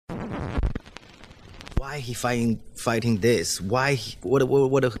Why he fighting this? Why? What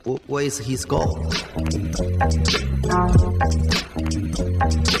is his goal?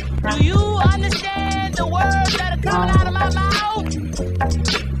 Do you understand the words that are coming out of my mouth?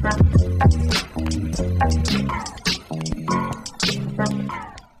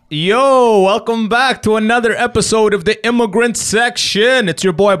 Yo, welcome back to another episode of the Immigrant Section. It's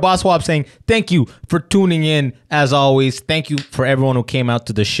your boy Boss Wop saying thank you for tuning in. As always, thank you for everyone who came out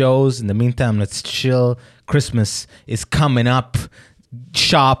to the shows. In the meantime, let's chill. Christmas is coming up.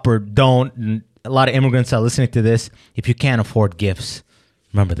 Shop or don't. And a lot of immigrants are listening to this. If you can't afford gifts,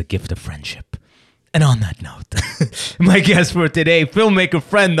 remember the gift of friendship. And on that note, my guest for today, filmmaker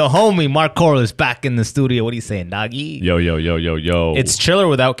friend, the homie, Mark Corless, back in the studio. What are you saying, doggy? Yo. It's chiller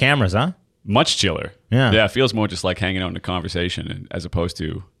without cameras, huh? Much chiller. Yeah, it feels more just like hanging out in a conversation as opposed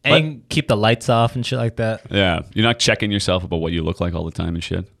to... And keep the lights off and shit like that. Yeah, you're not checking yourself about what you look like all the time and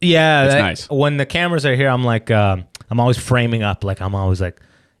shit. Yeah. It's nice. When the cameras are here, I'm like, I'm always framing up. Like, I'm always like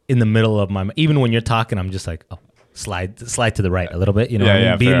in the middle of my... Even when you're talking, I'm just like, oh. Slide to the right a little bit, you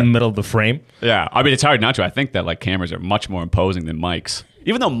know, be in the middle of the frame. Yeah, I mean, it's hard not to. I think that like cameras are much more imposing than mics,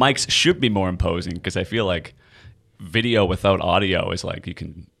 even though mics should be more imposing because I feel like video without audio is like you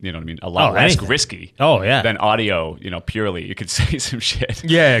can, you know what I mean, a lot less risky. Oh yeah, than audio, you know, purely you could say some shit.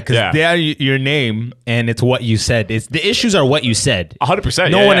 Yeah, because they're your name and it's what you said. It's the issues are what you said.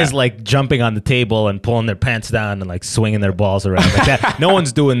 100%. No one is like jumping on the table and pulling their pants down and like swinging their balls around like that. No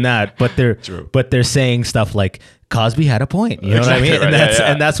one's doing that, but they're saying stuff like Cosby had a point, you know what I mean? Right,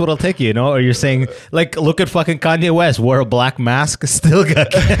 and that's what'll take you know? Or you're saying, like, look at fucking Kanye West, wore a black mask, still got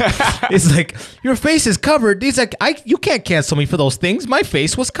it's like, your face is covered. He's like, you can't cancel me for those things. My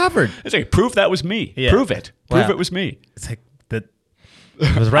face was covered. It's like, prove that was me. Yeah. Prove it. Prove it was me. It's like, that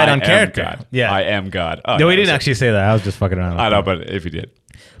it was right on character. God. Yeah. I am God. Oh, no, he didn't actually say that. I was just fucking around. I know, but if he did.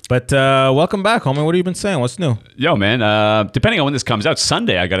 But welcome back, homie. What have you been saying? What's new? Yo, man, depending on when this comes out,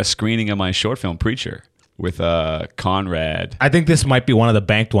 Sunday, I got a screening of my short film, Preacher. With Conrad. I think this might be one of the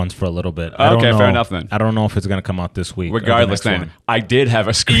banked ones for a little bit. Okay, fair enough then. I don't know if it's going to come out this week. Regardless, then, I did have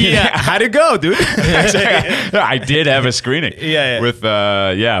a screening. Yeah, how'd it go, dude? I did have a screening. Yeah.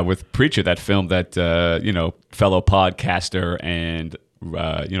 With Preacher, that film that, fellow podcaster and,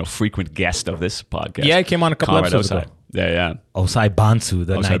 frequent guest of this podcast. Yeah, he came on a couple episodes ago. Yeah. Osai Bansu,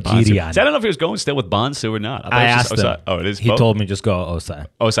 the Nigerian. See, I don't know if he was going still with Bansu or not. I asked him. Oh, it is. He told me just go Osai.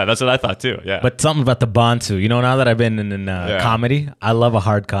 Osai, that's what I thought too. Yeah. But something about the Bansu. You know, now that I've been in comedy, I love a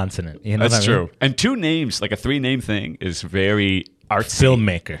hard consonant. You know, that's true. And two names, like a 3-name thing, is very artsy.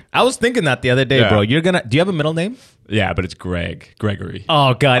 Filmmaker. I was thinking that the other day, bro. Do you have a middle name? Yeah, but it's Gregory.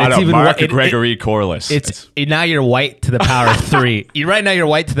 Oh God, it's even Mark Gregory Corless. It's now you're white to the power of 3. Right now you're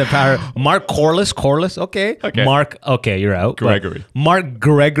white to the power. Mark Corless. Okay. Mark. Okay, you're out. Gregory. Mark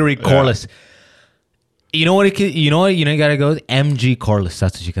Gregory Corless. Yeah. You know what? You gotta go with MG Corless.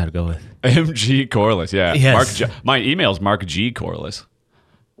 That's what you gotta go with. MG Corless. Yeah. Yes. My email's Mark G Corless.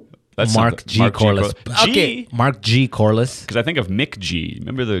 That's Mark G. Corless. Okay, Mark G. Corless. Because I think of Mick G.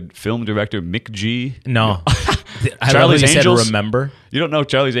 Remember the film director Mick G? No. Charlie's Angels. Remember? You don't know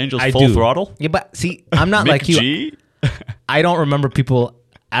Charlie's Angels I Full do. Throttle? Yeah, but see, I'm not Mick like you. G? I don't remember people.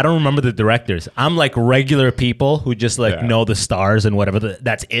 I don't remember the directors. I'm like regular people who just know the stars and whatever.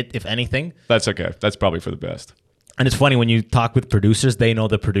 That's it, if anything. That's okay. That's probably for the best. And it's funny when you talk with producers, they know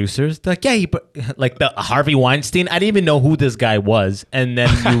the producers. They're like, like the Harvey Weinstein. I didn't even know who this guy was, and then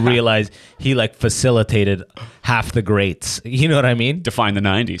you realize he like facilitated half the greats. You know what I mean? Define the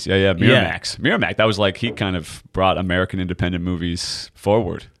 '90s. Yeah. Miramax. Miramax. That was like he kind of brought American independent movies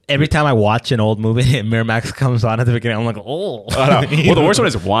forward. Every time I watch an old movie and Miramax comes on at the beginning, I'm like, oh. Well, the worst one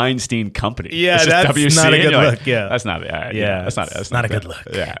is Weinstein Company. Yeah, that's WC, not a good look. Like, yeah, that's not. That's not a good look.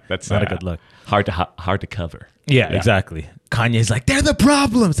 Yeah, that's not a good look. Hard to cover. Yeah, exactly. Kanye's like, they're the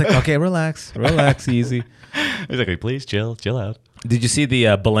problem. It's like, okay, relax, easy. He's like, please chill out. Did you see the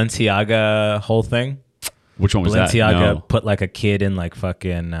Balenciaga whole thing? Which one was that? Balenciaga put like a kid in like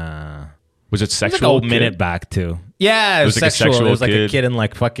fucking. Was it sexual? Like a minute back too. Yeah, it was sexual. It was like a kid in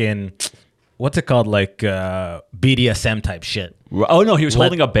like fucking. What's it called? Like BDSM type shit. Oh no, he was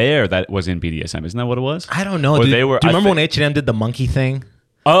holding a bear that was in BDSM. Isn't that what it was? I don't know. Do you remember when H&M did the monkey thing?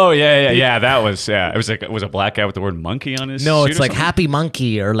 Oh yeah. That was It was like a black guy with the word monkey on his. No, it's like happy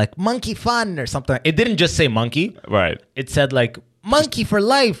monkey or like monkey fun or something. It didn't just say monkey. Right. It said like monkey for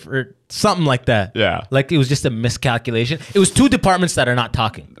life or something like that. Yeah. Like it was just a miscalculation. It was two departments that are not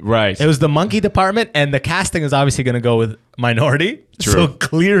talking. Right. It was the monkey department, and the casting is obviously going to go with minority. True. So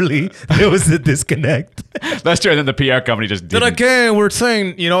clearly there was a disconnect. That's true. And then the PR company just They're didn't. like, hey, we're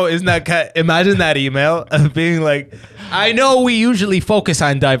saying, isn't that imagine that email of being like, I know we usually focus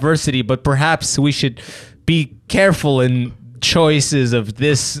on diversity, but perhaps we should be careful in choices of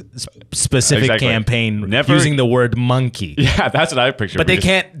this specific Exactly. campaign Never- using the word monkey. Yeah, that's what I picture. But they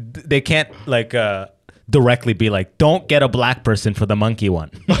can't like directly be like, don't get a black person for the monkey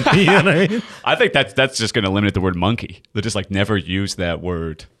one. You know what I mean? I think that's just going to limit the word monkey. They're just like never use that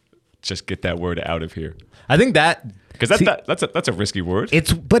word. Just get that word out of here. I think that Because that's a risky word.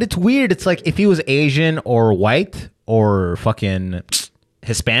 it's weird. It's like if he was Asian or white or fucking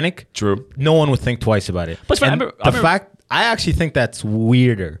Hispanic, True. no one would think twice about it. But And I actually think that's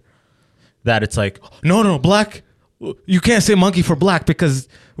weirder. That it's like, no, black. You can't say monkey for black because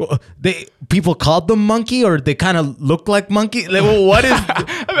people called them monkey or they kind of look like monkey. Like, well, what is?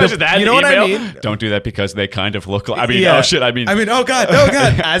 Imagine that you know what I email. mean? Don't do that because they kind of look like. I mean, Yeah. oh shit. I mean, oh god,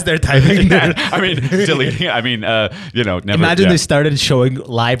 as they're typing. yeah, I mean, deleting. I mean, never. Imagine yeah. they started showing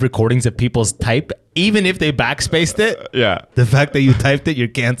live recordings of people's type, even if they backspaced it. Yeah. The fact that you typed it, you're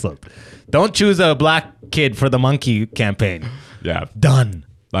canceled. Don't choose a black kid for the monkey campaign. Yeah. Done.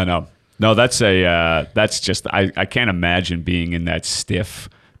 I know. No, that's just, I can't imagine being in that stiff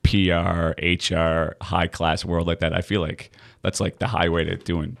PR, HR, high class world like that. I feel like that's like the highway to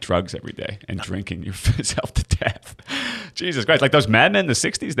doing drugs every day and drinking yourself to death. Jesus Christ. Like those Mad Men in the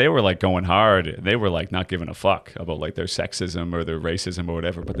 60s, they were like going hard. They were like not giving a fuck about like their sexism or their racism or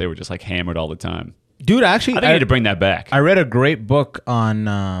whatever, but they were just like hammered all the time. Dude, actually, I think I need to bring that back. I read a great book on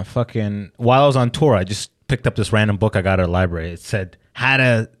while I was on tour. I just picked up this random book I got at a library. It said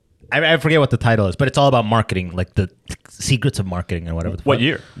I forget what the title is, but it's all about marketing, like the secrets of marketing and whatever. What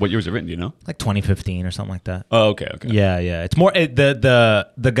year? What year was it written? Do you know? Like 2015 or something like that. Oh, okay. Yeah. It's more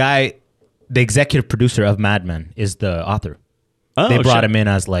the guy, the executive producer of Mad Men is the author. Oh, They brought shit. him in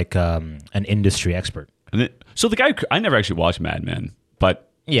as like an industry expert. So the guy, I never actually watched Mad Men, but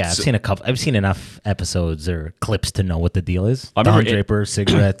Yeah, I've seen enough episodes or clips to know what the deal is. I remember Don Draper,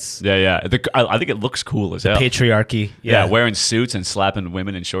 cigarettes, yeah. I think it looks cool as hell. patriarchy. Yeah, wearing suits and slapping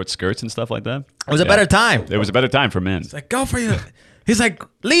women in short skirts and stuff like that. It was a better time. It was a better time for men. Like, go for you. He's like,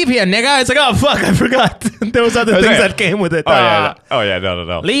 leave here, nigga. It's like, oh, fuck, I forgot. There was other things that came with it.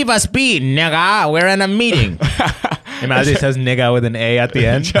 No. Leave us be, nigga. We're in a meeting. Imagine it says nigga with an A at the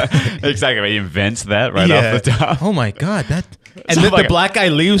end. Exactly. He invents that right off the top. Oh, my God. And Sounds then like the black guy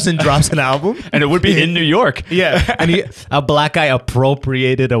leaves and drops an album. And it would be in New York. Yeah. And a black guy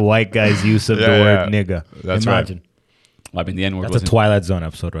appropriated a white guy's use of the word nigga. That's Imagine. Right. Well, I mean, the N-word That's a wasn't... Twilight Zone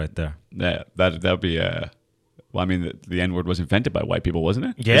episode right there. Yeah, that would be... well, I mean, the N-word was invented by white people, wasn't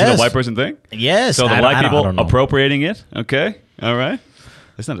it? Is it Yes. a white person thing? Yes. So the I white don't people know. appropriating it? Okay. All right.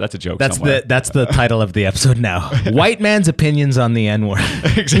 That's a joke somewhere. That's the title of the episode now. White man's opinions on the N-word.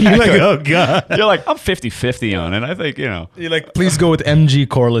 Exactly. You're like, oh God. You're like, I'm 50-50 on it. I think, You're like, please go with MG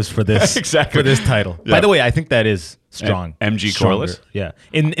Corless for this. Exactly. For this title. Yeah. By the way, I think that is strong. MG Stronger. Corless? Yeah.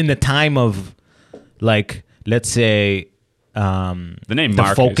 In the time of, like, let's say, the name the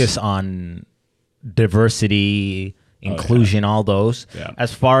Mark focus is- on diversity, inclusion, all those. Yeah.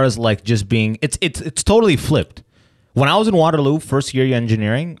 As far as like just being, it's totally flipped. When I was in Waterloo, first year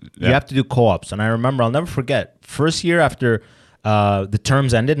engineering, you Yeah. have to do co-ops. And I remember, I'll never forget, first year after the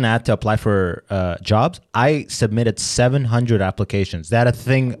terms ended and I had to apply for jobs, I submitted 700 applications. They had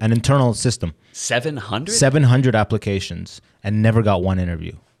an internal system, 700? 700 applications, and never got one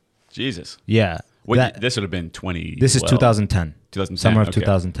interview. Jesus. Yeah. This would have been 20. This is 2010. 2010, Summer of okay.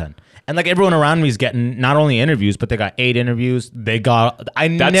 2010. And like everyone around me is getting not only interviews, but they got 8 interviews. I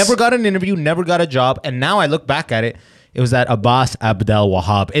never got an interview, never got a job. And now I look back at it, it was that Abbas Abdel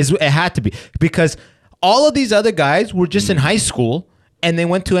Wahab. It had to be. Because all of these other guys were just in high school and they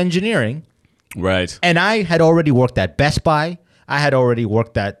went to engineering. Right. And I had already worked at Best Buy. I had already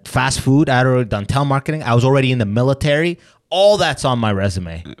worked at fast food. I had already done telemarketing. I was already in the military. All that's on my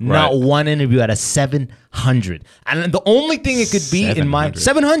resume. Not one interview out of 700. And the only thing it could be in my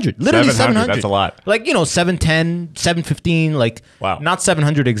 700, literally 700. That's a lot. Like, 710, 715, like Wow. not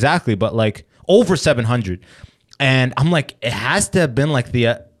 700 exactly, but like over 700. And I'm like, it has to have been like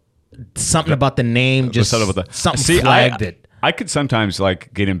the something about the name, just something flagged it. I could sometimes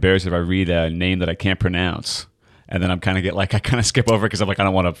like get embarrassed if I read a name that I can't pronounce. And then I kind of skip over because I'm like, I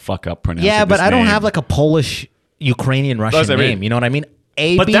don't want to fuck up pronouncing Yeah, but this I don't name. have like a Polish, Ukrainian, Russian what I mean. name. You know what I mean?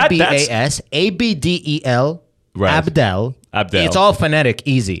 But ABBAS, ABDEL, Right. Abdel. It's all phonetic,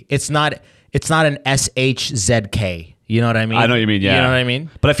 easy. It's not an SHZK. You know what I mean? I know what you mean. Yeah, You know what I mean?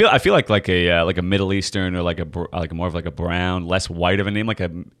 But I feel like a Middle Eastern or like a more of like a brown, less white of a name, like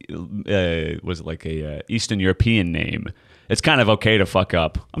was it like a Eastern European name it's kind of okay to fuck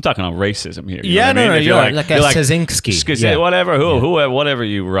up. I'm talking on racism here. You know Yeah, what I mean? no, If you're like a Kaczynski. Yeah. Whatever, whatever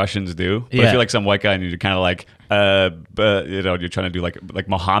you Russians do. But if you're like some white guy and you're kind of like, you're trying to do like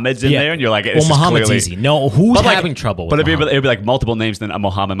Mohammed's in there, and you're like, well, Mohammed's clearly, easy. No, who's but, like, having trouble with But it'd Mohammed? be like multiple names, then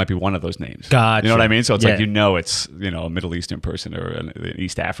Mohammed might be one of those names. Gotcha. You know what I mean? So it's Yeah. like, it's, a Middle Eastern person or an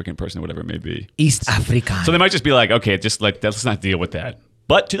East African person or whatever it may be. East African. So they might just be like, okay, just like, let's not deal with that.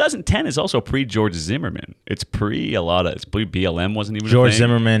 But 2010 is also pre-George Zimmerman. It's pre-BLM wasn't even George a thing.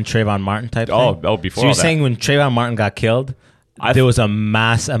 Zimmerman, Trayvon Martin type thing? Oh, before So you're all that. saying when Trayvon Martin got killed, there was a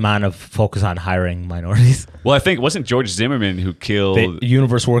mass amount of focus on hiring minorities? Well, I think it wasn't George Zimmerman who killed... The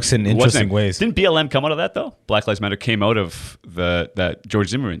universe works in interesting ways. Didn't BLM come out of that, though? Black Lives Matter came out of that George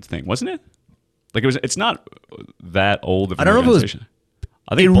Zimmerman thing, wasn't it? Like, it's not that old of an I don't know if it was... organization.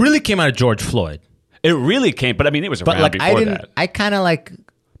 I think It really came out of George Floyd. It really came, but I mean, it was around But like before that. I kind of like...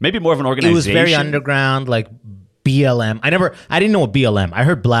 Maybe more of an It organization. was very underground, like BLM. I didn't know what BLM. I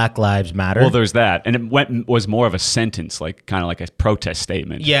heard Black Lives Matter. Well, there's that, and it was more of a sentence, like kind of like a protest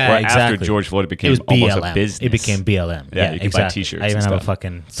statement. Yeah, where exactly. After George Floyd, it became was almost BLM. a business. It became BLM. Yeah, you could buy T-shirts I even and have a stuff.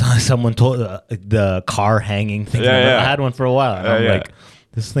 fucking... Someone told the car hanging thing. Yeah. I had one for a while. And I'm Yeah. like,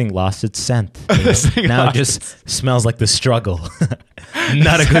 this thing lost its scent. This thing Now it lost just smells like the struggle.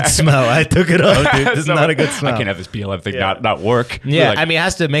 Not a good smell. I took it off, dude. This is So, not a good smell. I can't have this BLM thing not work. Yeah, Like, I mean, it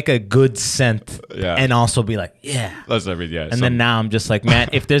has to make a good scent Yeah. and also be like, yeah. that's I mean, yeah. And then now I'm just like, man,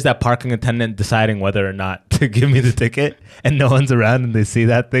 if there's that parking attendant deciding whether or not to give me the ticket and no one's around and they see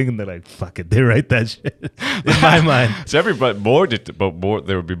that thing and they're like, fuck it, they write that shit. In my mind. So everybody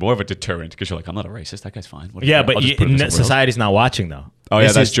there would be more of a deterrent because you're like, I'm not a racist. That guy's fine. Whatever. Yeah, I'll but just put it somewhere else. society's not watching though. Oh, yeah,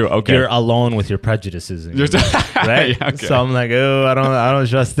 This that's is- true. Okay. You're alone with your prejudices, and right? Yeah, okay. So I'm like, oh, I don't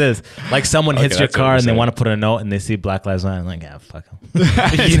trust this. Like someone hits your that's what car you're and they saying. want to put a note and they see Black Lives Matter. I'm like, yeah, fuck them.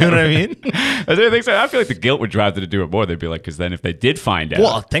 You know what I mean? I feel like the guilt would drive them to do it more. They'd be like, because then if they did find out,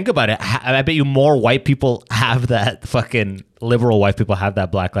 Well, think about it. I bet you more white people have that fucking liberal white people have that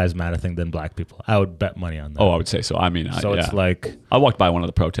Black Lives Matter thing than black people. I would bet money on that. I would say so. I mean, so it's like, I walked by one of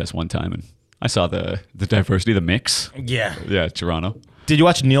the protests one time and I saw the diversity, the mix. yeah. Yeah, Toronto. Did you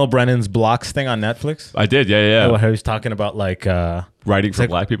watch Neil Brennan's Blocks thing on Netflix? I did. Yeah. Where he was talking about like Writing for like-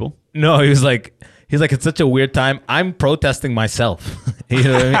 black people. No, he's like, it's such a weird time. I'm protesting myself. You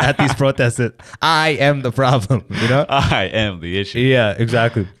know what I mean? At these protests, I am the problem. You know? I am the issue. Yeah,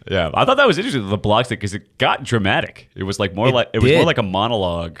 exactly. Yeah, I thought that was interesting. The blocks thing because it got dramatic. It was like more it was did. more like a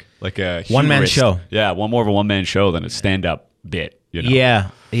monologue, like a One-man humorist. show. Yeah, more of a one-man show than a stand-up bit. You know?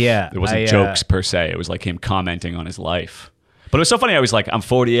 Yeah. It wasn't jokes per se. It was like him commenting on his life. But it was so funny. I was like, I'm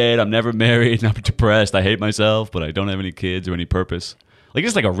 48. I'm never married. I'm depressed. I hate myself, but I don't have any kids or any purpose. Like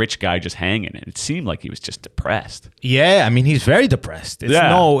just like a rich guy just hanging. And it seemed like he was just depressed. Yeah, I mean, he's very depressed. It's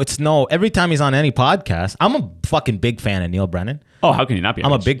Yeah. every time he's on any podcast, I'm a fucking big fan of Neil Brennan. Oh, how can you not be?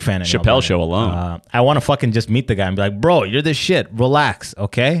 I'm a big fan of Neil Chappelle Brennan. Show alone. I want to fucking just meet the guy and be like, bro, you're the shit. Relax,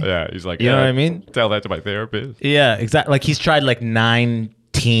 okay? Yeah, he's like, You know what I mean? Tell that to my therapist. Yeah, exactly. Like he's tried like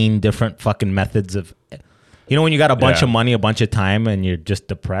 19 different fucking methods of, you know, when you got a bunch Yeah. of money, a bunch of time, and you're just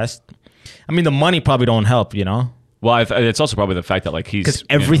depressed. I mean, the money probably don't help, you know, Well, it's also probably the fact that like he's because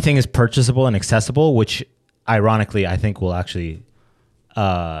everything is purchasable and accessible, which ironically I think will actually,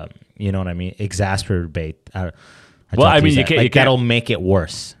 you know what I mean, exacerbate. Well, I mean, you can't- that'll make it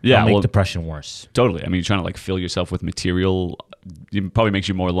worse. Yeah, It'll make well- depression worse. Totally. I mean, you're trying to like fill yourself with material. It probably makes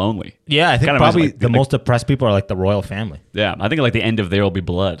you more lonely. Yeah, I think Kinda probably reminds me, the like- most depressed people are like the royal family. Yeah, I think like the end of There Will Be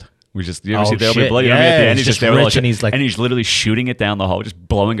Blood. We just you ever Oh, see There Will Be shit. Blood? You know what I mean? At the Yeah, end, it's he's just there with all rich the and he's like- and he's literally shooting it down the hall, just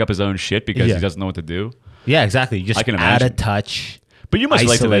blowing up his own shit because Yeah. he doesn't know what to do. Yeah, exactly. You just I can add a imagine. touch. But you must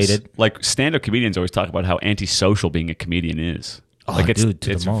relate to this. Isolated. Like stand-up comedians always talk about how antisocial being a comedian is. Oh, like dude,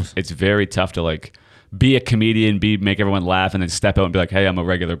 to the most. It's very tough to like be a comedian, make everyone laugh, and then step out and be like, "Hey, I'm a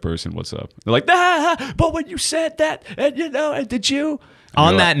regular person. What's up?" They're like, but when you said that, and and did you? And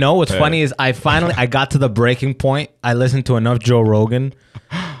On you're that like, note, what's "Yeah." funny is I got to the breaking point. I listened to enough Joe Rogan.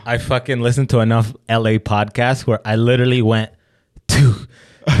 I fucking listened to enough LA podcasts where I literally went to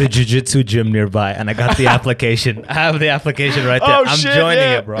the jiu-jitsu gym nearby and I got the application. I have the application right there. Oh, I'm shit, joining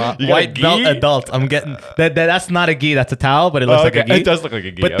yeah. it, bro. You got a White belt gi? adult. I'm getting that's not a gi, that's a towel, but it looks Oh, like a okay. gi. It does look like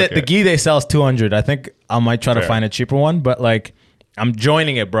a gi, But okay. the gi they sell is $200. I think I might try to Fair. find a cheaper one, but like I'm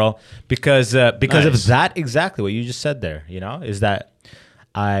joining it, bro, because of Nice. that exactly what you just said there, you know, is that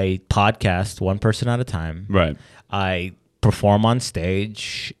I podcast one person at a time. Right. I perform on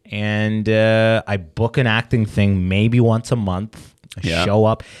stage and I book an acting thing maybe once a month. I Yeah. show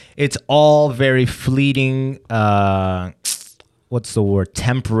up. It's all very fleeting, what's the word?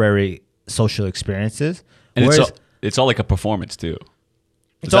 Temporary social experiences. And Whereas- it's all like a performance too.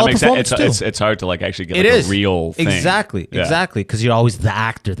 It's all sense? performance too. It's hard to like actually get It like is a real thing. Exactly, Yeah. exactly. Because you're always the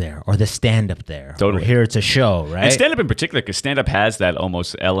actor there or the stand-up there. Totally. Or here it's a show, right? And stand up in particular, because stand up has that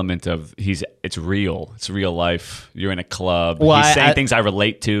almost element of it's real. It's real life. You're in a club. Well, He's saying I- things I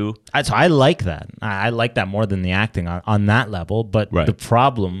relate to. So I like that. I like that more than the acting on that level. But Right. the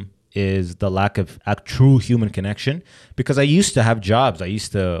problem is the lack of a true human connection. Because I used to have jobs. I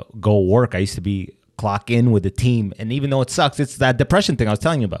used to go work. I used to be clock in with the team. And even though it sucks, it's that depression thing I was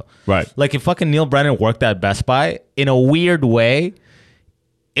telling you about. Right. Like if fucking Neil Brennan worked at Best Buy, in a weird way,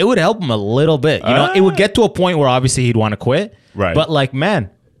 it would help him a little bit. You know, it would get to a point where obviously he'd want to quit. Right. But like,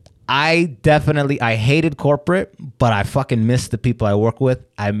 man, I hated corporate, but I fucking miss the people I work with.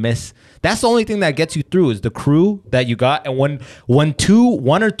 That's the only thing that gets you through is the crew that you got. And when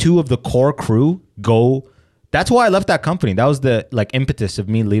one or two of the core crew go, that's why I left that company. That was the like impetus of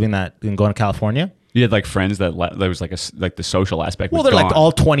me leaving that and going to California. You had like friends that there was like like the social aspect. Well, was they're like gone.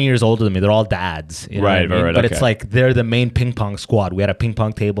 all 20 years older than me. They're all dads. You know Right, what I mean? right, But okay. it's like they're the main ping pong squad. We had a ping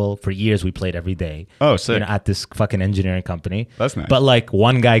pong table for years. We played every day. Oh, sick. You know, at this fucking engineering company. That's nice. But like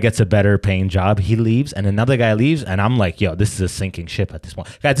one guy gets a better paying job. He leaves and another guy leaves. And I'm like, yo, this is a sinking ship at this point.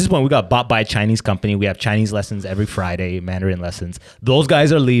 At this point, we got bought by a Chinese company. We have Chinese lessons every Friday, Mandarin lessons. Those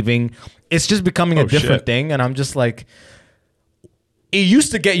guys are leaving. It's just becoming a different shit. thing. And I'm just like, it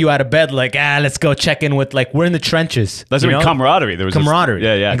used to get you out of bed like, let's go check in with, like, we're in the trenches. That's you what I mean, know? camaraderie. There was this- Camaraderie.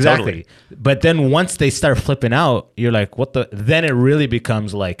 yeah, exactly. totally. But then once they start flipping out, you're like, what the? Then it really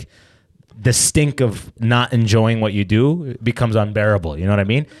becomes like the stink of not enjoying what you do becomes unbearable. You know what I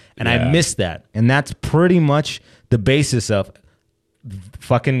mean? And I Yeah. miss that. And that's pretty much the basis of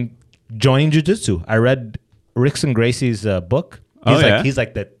fucking joining jiu-jitsu. I read Rickson Gracie's book. He's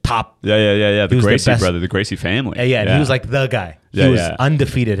like the top. Yeah. The was the Gracie best. brother, the Gracie family. Yeah, and he was like the guy. Yeah, he was yeah.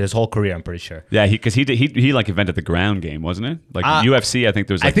 undefeated his whole career, I'm pretty sure. Yeah, because he like invented the ground game, wasn't it? Like UFC, I think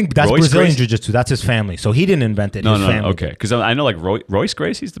there was. Like I think that's Royce Brazilian Gracie? Jiu-Jitsu. That's his family. So he didn't invent it. No, his no, family okay. did. Because I know like Royce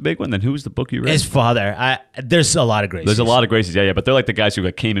Gracie's the big one. Then who was the book you read? His father. There's a lot of Gracies. There's a lot of Gracies, yeah. But they're like the guys who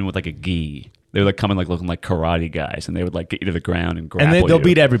like came in with like a gi. They would like come in like looking like karate guys, and they would like get you to the ground and grapple And they'll you.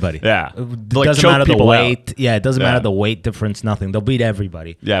 beat everybody. Yeah, It They'll, like, doesn't choke matter the people weight. out. Yeah, it doesn't Yeah. matter the weight difference, nothing. They'll beat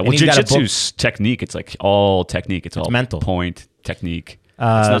everybody. Yeah, And well, he's got a book- jiu-jitsu's technique. It's like all technique. It's all mental. point technique.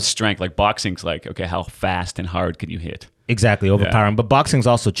 It's not strength. Like boxing's like, okay, how fast and hard can you hit? Exactly, overpowering. But boxing's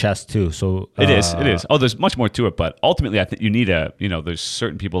also chess too. So It is. Oh, there's much more to it, but ultimately, I think you need there's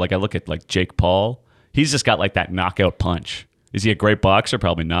certain people, like I look at like Jake Paul. He's just got like that knockout punch. Is he a great boxer?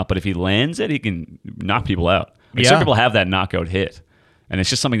 Probably not. But if he lands it, he can knock people out. Like, Yeah. some people have that knockout hit, and it's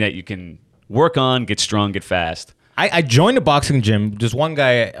just something that you can work on, get strong, get fast. I joined a boxing gym. Just one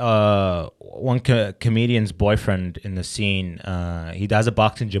guy, comedian's boyfriend in the scene. He does a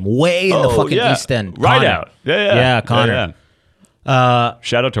boxing gym way in the fucking East End. Ride Connor. out. Yeah. Yeah, Connor.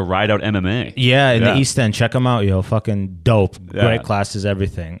 Shout out to Ride Out MMA. Yeah, in the East End. Check him out, yo. Fucking dope. Yeah. Great classes,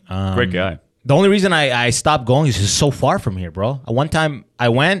 everything. Great guy. The only reason I stopped going is it's so far from here, bro. One time I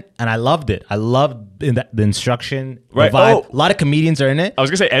went and I loved it. I loved the instruction, Right. the vibe. Oh. A lot of comedians are in it. I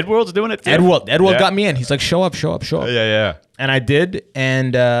was gonna say Ed World's doing it too. Edward Yeah. got me in. He's like, show up. Yeah. And I did.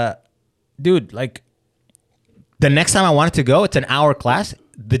 And dude, like the next time I wanted to go, it's an hour class.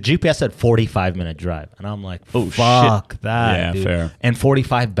 The GPS said 45-minute drive. And I'm like, Oh, fuck shit. that. Yeah, dude. fair. And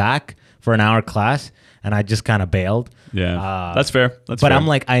 45 back for an hour class. And I just kind of bailed. Yeah, that's fair. That's But fair. I'm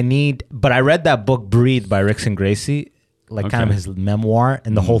like, but I read that book, Breathe by Rickson Gracie, like kind of Okay. his memoir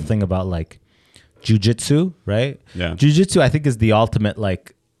and the whole thing about like jujitsu, right? Yeah. Jujitsu, I think, is the ultimate,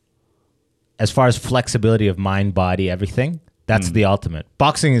 like, as far as flexibility of mind, body, everything, that's the ultimate.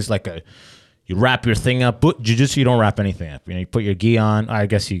 Boxing is like you wrap your thing up. But jujitsu, you don't wrap anything up. You know, you put your gi on. I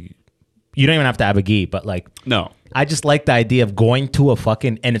guess you don't even have to have a gi, but like, no. I just like the idea of going to a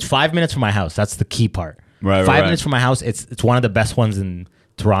fucking, and it's 5 minutes from my house. That's the key part. Right, 5 right. minutes from my house. It's one of the best ones in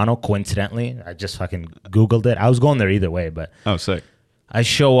Toronto. Coincidentally, I just fucking Googled it. I was going there either way, but Oh, sick. I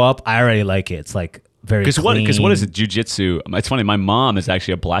show up. I already like it. It's like very Because clean. what is it? Jiu-jitsu. It's funny. My mom is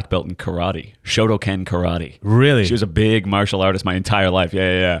actually a black belt in karate, Shotoken karate. Really? She was a big martial artist my entire life.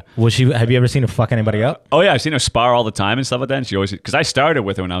 Yeah. Was she? Have you ever seen her fuck anybody up? Oh yeah, I've seen her spar all the time and stuff like that. And she always, because I started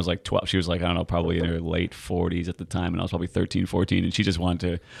with her when I was like 12. She was like, I don't know, probably in her late 40s at the time, and I was probably 13, 14. And she just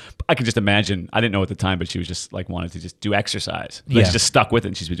wanted to. I can just imagine. I didn't know at the time, but she was just like wanted to just do exercise. Then Yeah. she just stuck with it,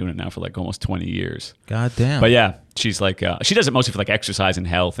 and she's been doing it now for like almost 20 years. God damn. But yeah, she's like she does it mostly for like exercise and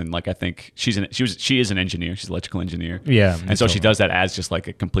health, and like I think she is an engineer. She's an electrical engineer. Yeah, and so she totally. does that as just like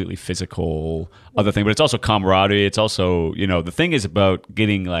a completely physical other thing. But it's also camaraderie. It's also the thing is about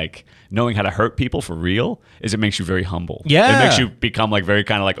getting like knowing how to hurt people for real is it makes you very humble. Yeah. It makes you become like very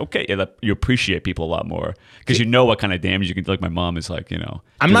kind of like, okay, yeah, you appreciate people a lot more because you know what kind of damage you can do. Like my mom is like,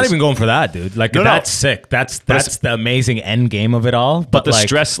 I'm not even going for that, dude. Like that's sick. That's the amazing end game of it all. But the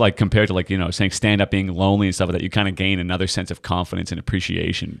stress, like compared to like, saying stand up, being lonely and stuff like that, you kind of gain another sense of confidence and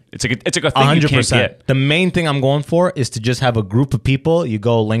appreciation. It's like a thing 100%. You can't get. The main thing I'm going for is to just have a group of people you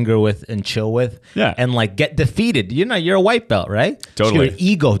go linger with and chill with. Yeah. And like get defeated. You're a white belt, right? Totally. Your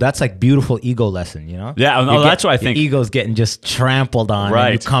ego. That's like beautiful ego lesson, Yeah, that's what I think. Your ego's getting just trampled on.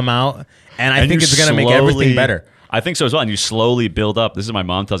 Right. And you come out, and I think it's going to make everything better. I think so as well. And you slowly build up. This is what my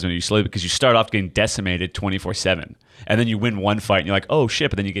mom tells me. You slowly, because you start off getting decimated 24/7. And then you win one fight and you're like, oh shit.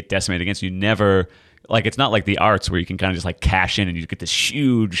 But then you get decimated again. So you never, like, it's not like the arts where you can kind of just like cash in and you get this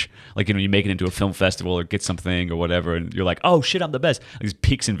huge, like, you make it into a film festival or get something or whatever. And you're like, oh shit, I'm the best. Like these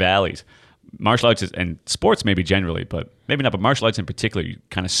peaks and valleys. Martial arts and sports maybe generally, but maybe not. But martial arts in particular, you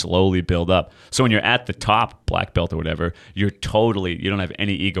kind of slowly build up. So when you're at the top, black belt or whatever, you don't have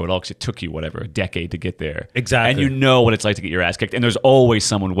any ego at all because it took you whatever a decade to get there. Exactly. And you know what it's like to get your ass kicked. And there's always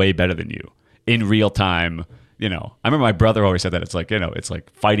someone way better than you in real time. I remember my brother always said that it's like it's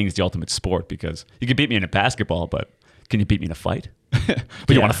like fighting is the ultimate sport because you can beat me in a basketball, but can you beat me in a fight?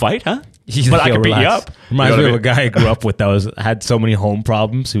 But you want to fight, huh? But I can beat you up. Reminds me of a guy I grew up with that had so many home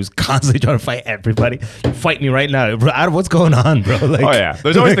problems. He was constantly trying to fight everybody. Fight me right now, bro. What's going on, bro? Like, oh yeah,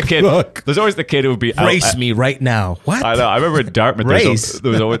 there's always the kid. There's always the kid who would be race me right now. What? I know. I remember at Dartmouth. Race.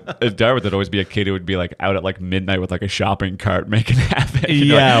 There was always at Dartmouth. There'd always be a kid who would be like out at like midnight with like a shopping cart making havoc.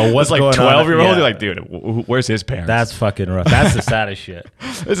 Yeah, like, what's like going 12-year-old? on? You're like, dude, where's his parents? That's fucking rough. That's the saddest shit.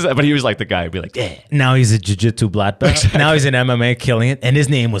 But he was like the guy who'd be like, yeah. Now he's a jiu-jitsu black belt. Exactly. Now he's in MMA killing it, and his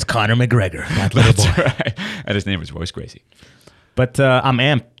name was Conor McGregor. That little boy. Right. And his name was Royce Gracie. But I'm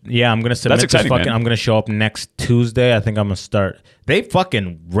amped. Yeah, I'm gonna submit. That's exciting, man. I'm gonna show up next Tuesday. I think I'm gonna start. They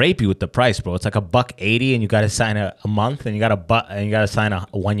fucking rape you with the price, bro. It's like $180, and you gotta sign a month, and you gotta sign a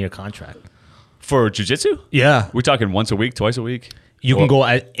 1-year contract for jiu-jitsu. Yeah, we're talking once a week, twice a week. You can go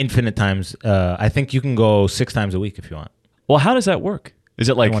at infinite times. I think you can go 6 times a week if you want. Well, how does that work? Is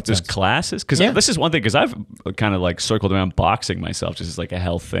it like there's classes? Because this is one thing, because I've kind of like circled around boxing myself just as like a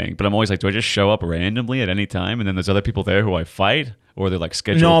health thing. But I'm always like, do I just show up randomly at any time? And then there's other people there who I fight? Or they're like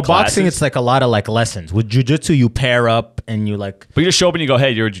scheduled classes? No, boxing, it's like a lot of like lessons. With jiu-jitsu, you pair up and you like... But you just show up and you go,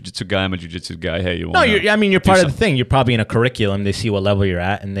 hey, you're a jiu-jitsu guy, I'm a jiu-jitsu guy. Hey, you want No, you're part of the thing. You're probably in a curriculum. They see what level you're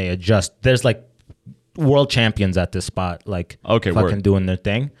at and they adjust. There's like world champions at this spot, like fucking doing their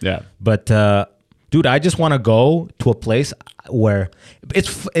thing. Yeah. But... dude, I just want to go to a place where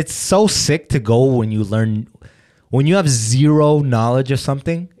it's so sick to go when you have zero knowledge of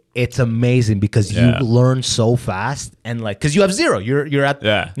something. It's amazing because you learn so fast and like because you have zero. You're at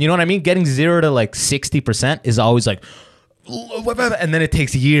you know what I mean. Getting 0 to like 60% is always like, and then it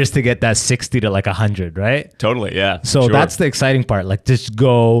takes years to get that 60 to like 100, right? Totally, yeah. So that's the exciting part. Like just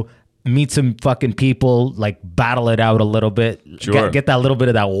go. Meet some fucking people, like battle it out a little bit. Sure. Get that little bit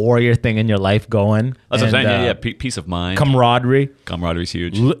of that warrior thing in your life going. That's what I'm saying. Yeah. Peace of mind. Camaraderie. Camaraderie's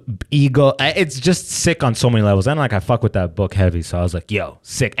huge. Ego. It's just sick on so many levels. And like I fuck with that book heavy. So I was like, yo,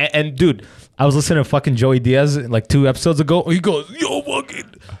 sick. And dude, I was listening to fucking Joey Diaz like 2 episodes ago. He goes,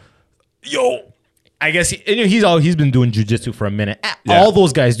 yo. I guess he's been doing jiu-jitsu for a minute. All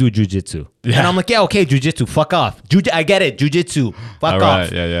those guys do jiu-jitsu. Yeah. And I'm like, yeah, okay, jiu-jitsu, fuck off. I get it, jiu-jitsu, fuck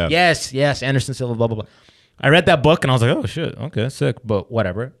off. Yeah. Yes, Anderson Silva, blah, blah, blah. I read that book and I was like, oh shit, okay, sick, but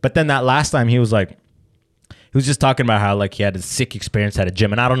whatever. But then that last time he was just talking about how like he had a sick experience at a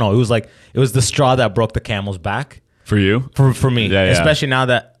gym. And I don't know, it was the straw that broke the camel's back. For you? For me. Yeah. Especially now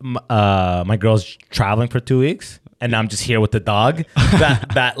that my girl's traveling for 2 weeks and I'm just here with the dog.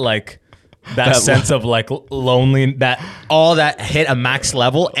 That sense of like lonely, that all that hit a max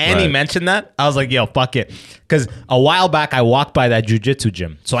level. And he mentioned that. I was like, yo, fuck it. Because a while back, I walked by that jiu-jitsu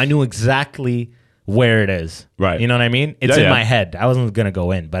gym. So I knew exactly where it is. Right. You know what I mean? It's in my head. I wasn't going to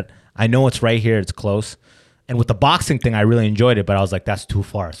go in, but I know it's right here. It's close. And with the boxing thing, I really enjoyed it, but I was like, that's too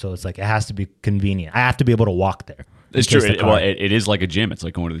far. So it's like, it has to be convenient. I have to be able to walk there. It's true. It is like a gym. It's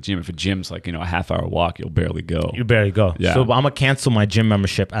like going to the gym. If a gym's like, a half-hour walk, you'll barely go. You barely go. Yeah. So I'm going to cancel my gym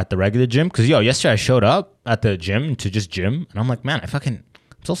membership at the regular gym. Because, yesterday I showed up at the gym to just gym. And I'm like, man, I'm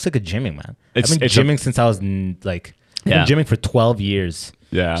so sick of gymming, man. I've been gymming since I was I've been gymming for 12 years.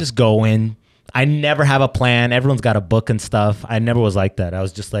 Yeah. Just go in. I never have a plan. Everyone's got a book and stuff. I never was like that. I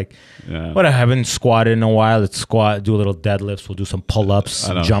was just like, what? I haven't squatted in a while. Let's squat, do a little deadlifts. We'll do some pull-ups,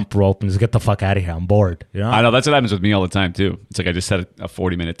 some jump rope, and just get the fuck out of here. I'm bored. You know? I know that's what happens with me all the time too. It's like I just set a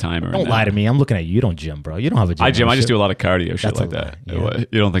 40-minute timer. Don't lie to me. I'm looking at you. You don't gym, bro. You don't have a gym. I gym. I just do a lot of cardio shit like that. Yeah.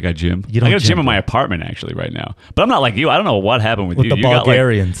 You don't think I gym? You don't I got a gym gym, in my apartment actually right now. But I'm not like you. I don't know what happened with you. the You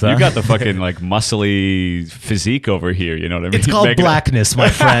Bulgarians, got like, huh? you got the fucking like muscly physique over here. You know what I mean? It's called blackness, my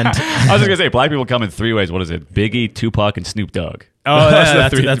friend. I was just gonna say black people come in 3 ways. What is it? Biggie, Tupac, and Snoop Dogg. Oh, yeah,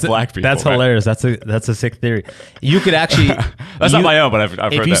 that's black people. That's right? hilarious. That's a sick theory. You could actually. That's not my own, but I've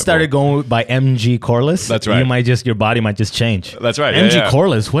heard if you that started going by MG Corless, that's right. You might your body might just change. That's right. MG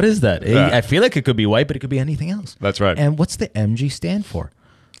Corless. What is that? Yeah. I feel like it could be white, but it could be anything else. That's right. And what's the MG stand for?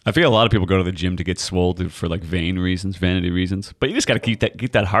 I feel a lot of people go to the gym to get swole for like vanity reasons. But you just got to keep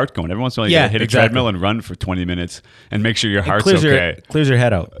that heart going. Every once in a while, you got to hit a treadmill and run for 20 minutes and make sure your heart's okay. Clears your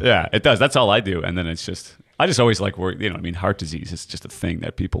head out. Yeah, it does. That's all I do. And then I just always like work. You know, I mean, heart disease is just a thing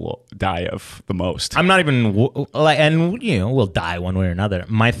that people will die of the most. I'm not even like, and we'll die one way or another.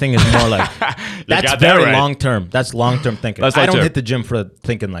 My thing is more like that's very long term. That's long term thinking. I don't hit the gym for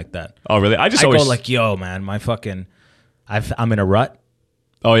thinking like that. Oh, really? I go like, yo, man, I'm in a rut.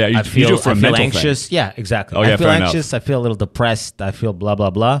 Oh yeah, I feel mental anxious. thing. Yeah, exactly. Oh, yeah, I feel fair anxious. enough. I feel a little depressed. I feel blah blah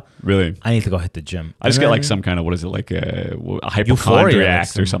blah. Really? I need to go hit the gym. I just get like some kind of, what is it, like a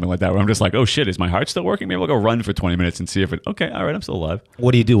hypochondriac or something like that, where I'm just like, oh shit, is my heart still working? Maybe I'll go run for 20 minutes and see if okay, all right, I'm still alive.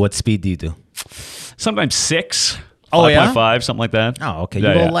 What do you do? What speed do you do? Sometimes 6. Oh, 5.5, something like that. Oh, okay. You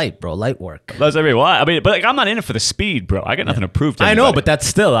go light, bro. Light work. That's every while. I mean, but like, I'm not in it for the speed, bro. I got nothing to prove to anybody. I know, but that's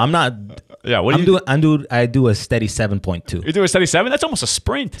still. I'm not. Yeah, what do you do? I do a steady 7.2. You do a steady 7? That's almost a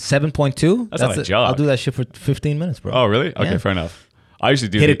sprint. 7.2? That's not a jog. I'll do that shit for 15 minutes, bro. Oh, really? Okay, fair enough. I usually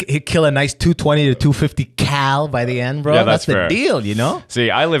do kill a nice 220 to 250 cal by the end, bro. Yeah, that's fair. the deal, you know? See,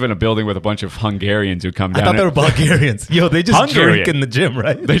 I live in a building with a bunch of Hungarians who come down. I thought they were Bulgarians. Yo, they just drink in the gym,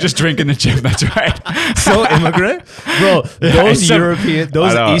 right? They just drink in the gym. That's right. So immigrant, bro. Those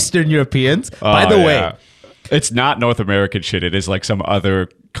Eastern Europeans. By the way, it's not North American shit. It is like some other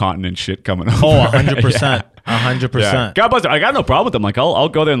continent shit coming over. Oh, 100%. 100%. God bless them. I got no problem with them. Like I'll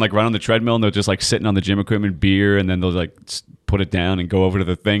go there and like run on the treadmill and they're just like sitting on the gym equipment, beer, and then they'll like put it down and go over to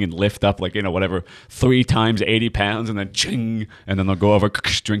the thing and lift up like, whatever, 3 times 80 pounds and then ching, and then they'll go over,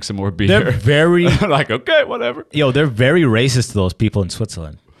 drink some more beer. They're very like, okay, whatever. Yo, they're very racist to those people in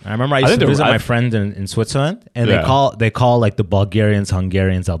Switzerland. I remember I used to visit my friend in Switzerland, and they call like the Bulgarians,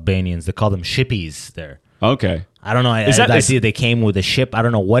 Hungarians, Albanians, they call them shippies there. Okay. I don't know. I see they came with a ship. I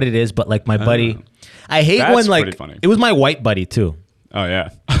don't know what it is, but like my buddy, I hate when like it was my white buddy too. Oh yeah.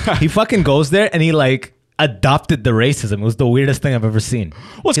 He fucking goes there and he like adopted the racism. It was the weirdest thing I've ever seen.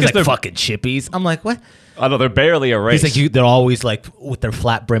 Well, he's like, they're fucking chippies. I'm like, what? I know, they're barely a race. He's like, they're always like with their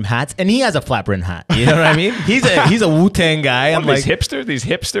flat brim hats, and he has a flat brim hat. You know what I mean? He's a Wu-Tang guy. I'm like, these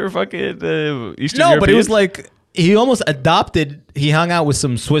hipster fucking Eastern No, Europeans? but it was like he almost adopted. He hung out with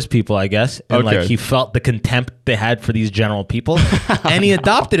some Swiss people, I guess, and like he felt the contempt they had for these general people, and he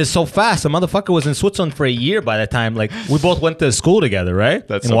adopted it so fast. The motherfucker was in Switzerland for a year by the time. Like we both went to school together, right?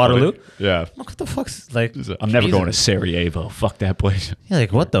 That's in so Waterloo. Funny. Yeah. What the fuck's like? I'm never going to Sarajevo. Fuck that place. Yeah,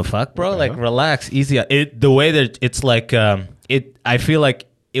 like what the fuck, bro? Like relax, easy. The way that it's like I feel like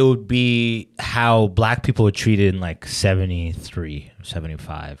it would be how black people were treated in like 73 or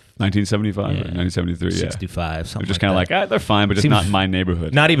 75. 1975 or 1973, 65, something. They're just kind of like, they're fine, but it's not in my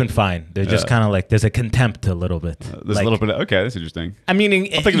neighborhood. Not even fine. They're just kind of like, there's a contempt a little bit. There's a little bit of, okay, that's interesting. I mean,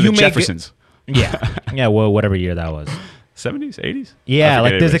 I'm thinking of the Jeffersons. Yeah, well, whatever year that was. 70s, 80s? Yeah,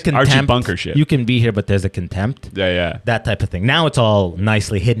 like there's a contempt. Archie Bunker shit. You can be here, but there's a contempt. Yeah. That type of thing. Now it's all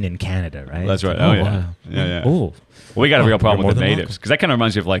nicely hidden in Canada, right? That's right. Wow. Yeah. Ooh. Well, we got a real problem with the natives because that kind of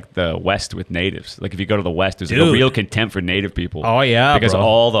reminds you of like the West with natives. Like if you go to the West, there's like a real contempt for native people. Oh yeah, because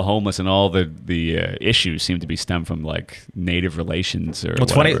all the homeless and all the issues seem to be stemmed from like native relations or.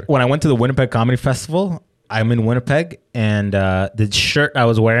 What's whatever. funny when I went to the Winnipeg Comedy Festival, I'm in Winnipeg, and the shirt I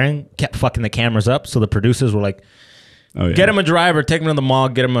was wearing kept fucking the cameras up, so the producers were like, get him a driver, take him to the mall,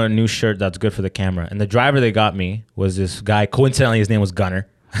 get him a new shirt that's good for the camera. And the driver they got me was this guy. Coincidentally, his name was Gunner.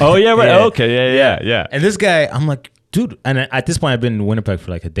 Oh yeah, right. Okay, yeah. And this guy, I'm like, dude, and at this point I've been in Winnipeg for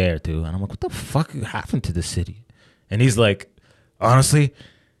like a day or two, and I'm like, what the fuck happened to the city? And he's like, honestly,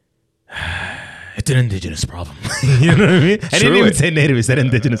 it's an indigenous problem. You know what I mean? I didn't even say native, he said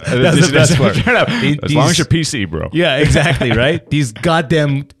indigenous. That's the best part. As long as you're PC, bro. Yeah, exactly, right? These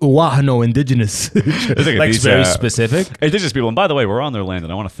goddamn Wahano indigenous. Like very specific. Indigenous people, and by the way, we're on their land,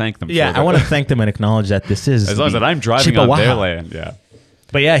 and I want to thank them for that. I want to thank them and acknowledge that this is as long as that I'm driving on their land, yeah.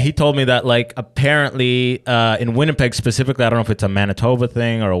 But yeah, he told me that like apparently in Winnipeg specifically, I don't know if it's a Manitoba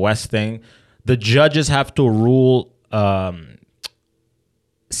thing or a West thing, the judges have to rule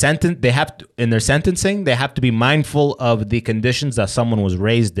they have to, in their sentencing, they have to be mindful of the conditions that someone was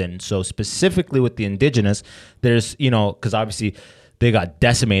raised in. So specifically with the indigenous, there's, because obviously they got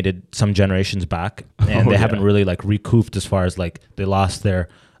decimated some generations back, and they haven't really like recouped as far as like they lost their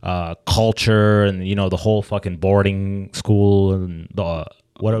culture and the whole fucking boarding school and the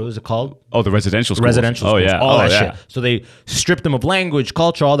what was it called? Oh, the residential schools. Residential schools. Yeah. All that shit. So they stripped them of language,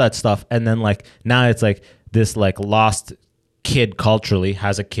 culture, all that stuff, and then like now it's like this like lost kid culturally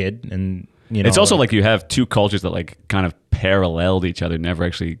has a kid, and it's also like you have two cultures that like kind of paralleled each other, never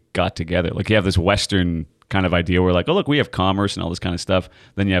actually got together. Like you have this Western kind of idea where like, oh look, we have commerce and all this kind of stuff.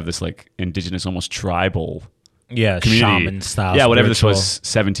 Then you have this like indigenous, almost tribal community. Shaman style. Yeah, whatever spiritual. this was,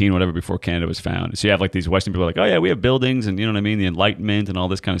 17, whatever before Canada was found. So you have like these Western people like, oh yeah, we have buildings and you know what I mean, the Enlightenment and all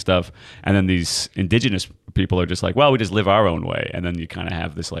this kind of stuff. And then these indigenous people are just like, well, we just live our own way. And then you kind of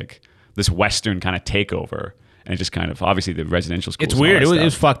have this like this Western kind of takeover. And it just kind of, obviously the residential schools. It's weird. It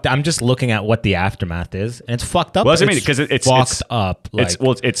was fucked. I'm just looking at what the aftermath is, and it's fucked up. Well, that's what I mean, because it's fucked up. Like,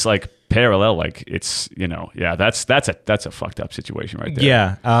 it's like parallel. Like it's that's a fucked up situation right there.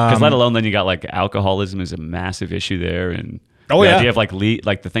 Yeah, because let alone then you got like alcoholism is a massive issue there, and the idea of like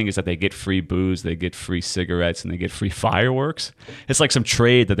the thing is that they get free booze, they get free cigarettes, and they get free fireworks. It's like some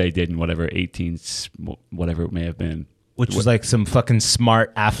trade that they did in whatever whatever it may have been. Which was like some fucking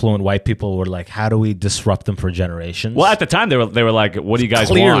smart, affluent white people were like, how do we disrupt them for generations? Well, at the time, they were like, what do you guys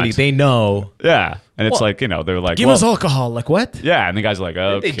Clearly, want? they know. Yeah. And it's like, they were like, give us alcohol. Like, what? Yeah. And the guys are like,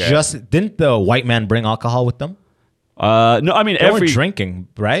 okay. Didn't the white man bring alcohol with them? No, I mean, they weren't drinking,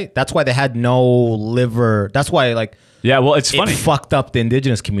 right? That's why they had no liver. That's why, like, yeah, well, it's funny. It fucked up the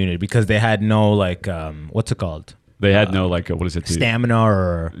indigenous community because they had no, like, what's it called? They had no like what is it? Stamina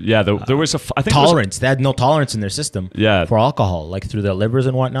or there was I think tolerance. They had no tolerance in their system. For alcohol, like through their livers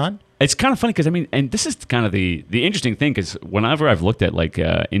and whatnot. It's kind of funny because I mean, and this is kind of the interesting thing because whenever I've looked at like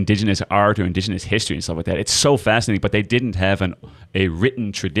indigenous art or indigenous history and stuff like that, it's so fascinating. But they didn't have a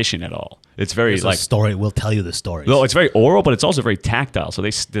written tradition at all. It's very There's like a story. We'll tell you the stories. No, it's very oral, but it's also very tactile. So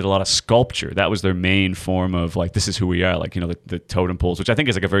they did a lot of sculpture. That was their main form of like this is who we are. Like the totem poles, which I think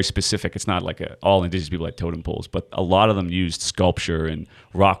is like a very specific. It's not like all indigenous people had totem poles, but a lot of them used sculpture and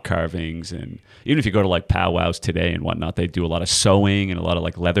rock carvings. And even if you go to like powwows today and whatnot, they do a lot of sewing and a lot of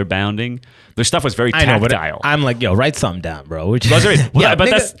like leather bounding. Their stuff was very tactile. I know, but I'm like, yo, write something down, bro. But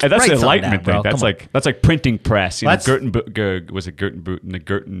that's the Enlightenment thing. That's like printing press. You know, Gutenberg was it Gutenberg? Not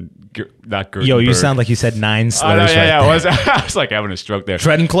Gutenberg. Yo, you sound like you said 9 slurs. I was like having a stroke there.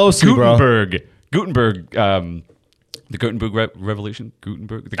 Treading close, bro. Gutenberg. The Gutenberg Revolution.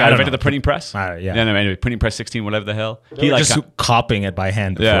 Gutenberg, the guy who invented the printing press. Anyway, printing press 16, whatever the hell. He like just copying it by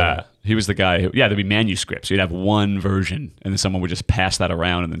hand. Yeah, he was the guy who. Yeah, there'd be manuscripts. You'd have one version, and then someone would just pass that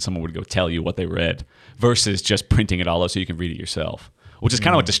around, and then someone would go tell you what they read, versus just printing it all out so you can read it yourself. Which is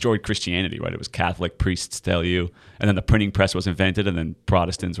kind of what destroyed Christianity, right? It was Catholic priests tell you, and then the printing press was invented, and then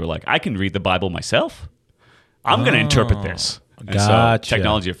Protestants were like, I can read the Bible myself. I'm going to interpret this. And so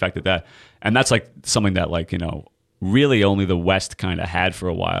technology affected that. And that's like something that like, really only the West kind of had for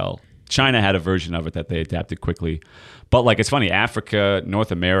a while. China had a version of it that they adapted quickly. But like, it's funny, Africa,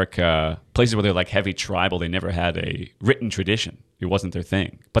 North America, places where they're like heavy tribal, they never had a written tradition. It wasn't their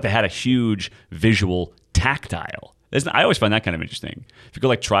thing. But they had a huge visual tactile. I always find that kind of interesting. If you go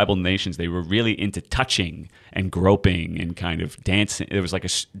like tribal nations, they were really into touching and groping and kind of dancing. It was like a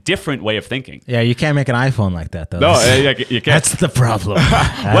different way of thinking. Yeah, you can't make an iPhone like that, though. No, you can't. That's the problem.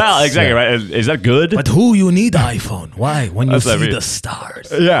 Well, exactly, right? Is that good? But who you need iPhone? Why? When you see the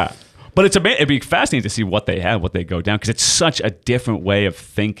stars. Yeah. But it'd be fascinating to see what they have, what they go down, because it's such a different way of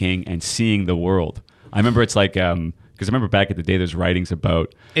thinking and seeing the world. I remember it's like... Because I remember back at the day, there's writings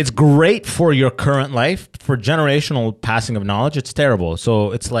about... It's great for your current life. For generational passing of knowledge, it's terrible.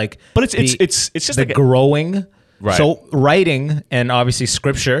 So it's like... But it's just the like growing. Right. So writing and obviously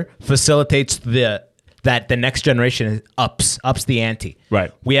scripture facilitates that the next generation ups the ante.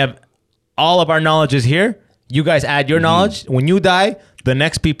 Right. We have all of our knowledge is here. You guys add your knowledge. When you die, the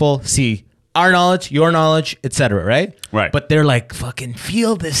next people see our knowledge, your knowledge, etc. Right? Right. But they're like, fucking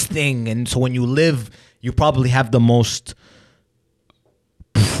feel this thing. And so when you live... You probably have the most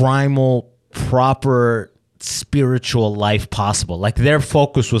primal, proper, spiritual life possible. Like their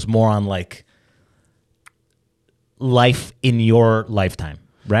focus was more on like life in your lifetime,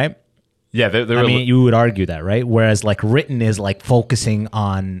 right? Yeah, you would argue that, right? Whereas like written is like focusing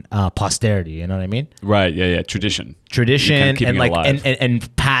on posterity. You know what I mean? Right. Yeah. Tradition and like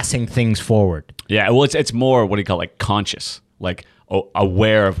and passing things forward. Yeah. Well, it's more what do you call like conscious, like.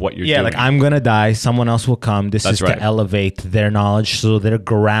 aware of what you're Yeah, doing. like I'm gonna die. Someone else will come. This That's is right. to elevate their knowledge, so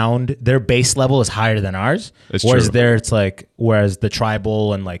their base level is higher than ours. It's whereas true. it's like, whereas the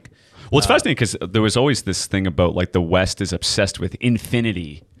tribal and like, Well, it's fascinating because there was always this thing about like the West is obsessed with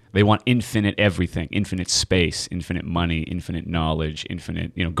infinity. They want infinite everything, infinite space, infinite money, infinite knowledge,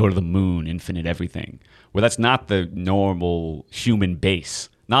 infinite, go to the moon, infinite everything. Where that's not the normal human base.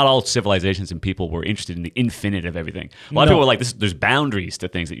 Not all civilizations and people were interested in the infinite of everything. A lot of people were like, there's boundaries to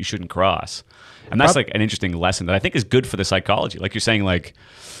things that you shouldn't cross. And that's like an interesting lesson that I think is good for the psychology. Like you're saying, like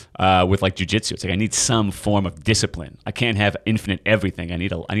with like jujitsu, it's like I need some form of discipline. I can't have infinite everything. I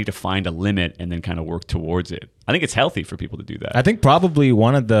need to find a limit and then kind of work towards it. I think it's healthy for people to do that. I think probably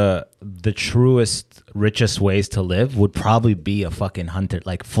one of the truest, richest ways to live would probably be a fucking hunter,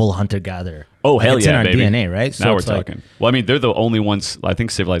 like full hunter gatherer. Oh, like hell it's yeah, in our baby. DNA, right? Now we're it's like, talking. Well, I mean, they're the only ones. I think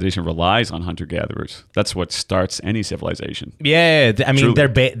civilization relies on hunter-gatherers. That's what starts any civilization. yeah, I mean, Truly.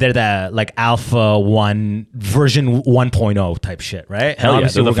 they're the like alpha 1 version 1.0 type shit, right? And Hell yeah,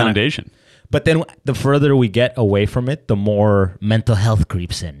 obviously they're the we're gonna- foundation. But then the further we get away from it, the more mental health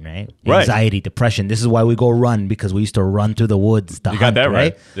creeps in, right? Right. Anxiety, depression. This is why we go run, because we used to run through the woods to You hunt, got that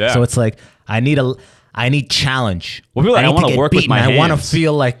right. Yeah. So it's like I need challenge. Well, people are like, I need wanna get work with beaten. my I want to hands.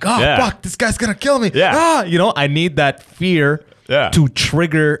 feel like, oh Yeah. fuck, this guy's gonna kill me. Yeah. I need that fear Yeah. to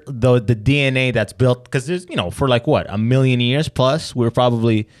trigger the DNA that's built, because there's for like what, 1 million years plus, we're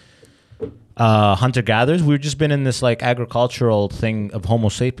probably hunter gatherers. We've just been in this like agricultural thing of Homo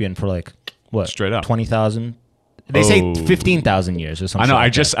sapien for like what, Straight up. 20,000. They say Oh. 15,000 years or something. I know.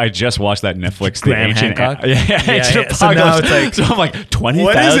 Like I just watched that Netflix. the Graham ancient, Hancock? Yeah, Yeah, ancient yeah. So now apocalypse. it's like- so I'm like 20,000.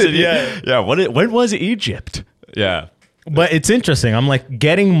 What is it? Yeah. yeah. When was Egypt? Yeah. But it's interesting. I'm like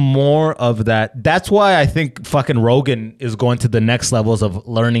getting more of that. That's why I think fucking Rogan is going to the next levels of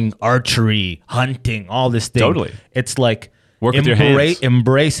learning archery, hunting, all this thing. Totally. It's like Work with your hands.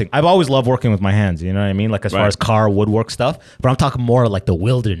 embracing. I've always loved working with my hands. You know what I mean? Like as far Right. as car woodwork stuff. But I'm talking more like the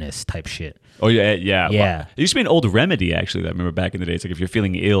wilderness type shit. Oh yeah, yeah. Yeah. Well, it used to be an old remedy actually that I remember back in the day. It's like if you're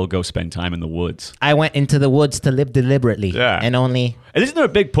feeling ill, go spend time in the woods. I went into the woods to live deliberately. Yeah. And only. And isn't there a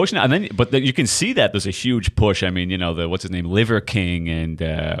big push now? And then, but you can see that there's a huge push. I mean, what's his name, Liver King, and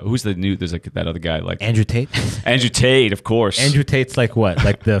who's the new? There's like that other guy, like Andrew Tate. Andrew Tate, of course. Andrew Tate's like what?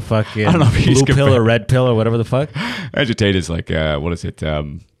 Like the fucking I don't know if he's blue pill compared- or red pill or whatever the fuck. Andrew Tate is like what is it?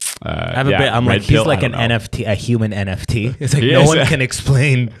 I have a bit. I'm like, red pill? he's like I an don't know. NFT, a human NFT. It's like He no is. one can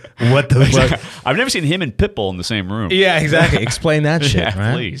explain what the fuck. I've never seen him and Pitbull in the same room. Yeah, exactly. Explain that shit, Yeah,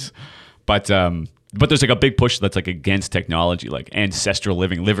 right? please. But there's like a big push that's like against technology, like ancestral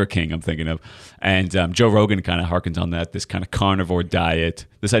living, Liver King, I'm thinking of. And Joe Rogan kind of harkens on that, this kind of carnivore diet,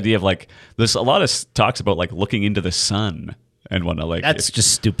 this idea of like, there's a lot of talks about like looking into the sun and whatnot. Like That's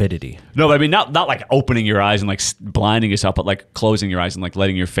just stupidity. no, but I mean not like opening your eyes and like blinding yourself, but like closing your eyes and like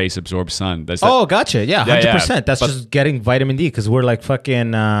letting your face absorb sun. That's Oh, gotcha. Yeah, Yeah, 100%. yeah. That's But- just getting vitamin D because we're like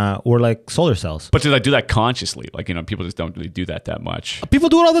fucking, we're like solar cells. But to like do that consciously, like people just don't really do that much. People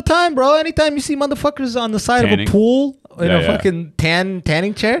do it all the time, bro. Anytime you see motherfuckers on the side Tanning. of a pool in Yeah, a yeah. fucking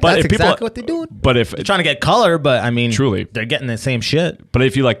tanning chair, But that's if people- exactly what they're doing. But if They're trying to get color, but I mean, Truly. they're getting the same shit. But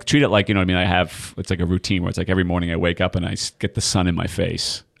if you like treat it like, I have, it's like a routine where it's like every morning I wake up and I get the sun in my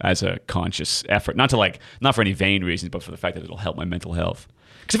face as a conscious effort. Not for any vain reasons, but for the fact that it'll help my mental health.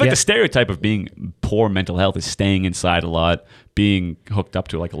 Because I feel like Yeah. the stereotype of being poor mental health is staying inside a lot, being hooked up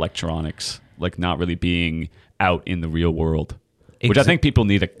to like electronics, like not really being out in the real world. Which I think people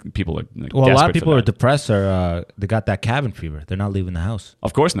need. People are like, Well, a lot desperate of for people are that. depressed or they got that cabin fever. They're not leaving the house.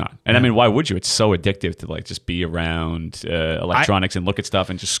 Of course not. And I mean, why would you? It's so addictive to like just be around electronics and look at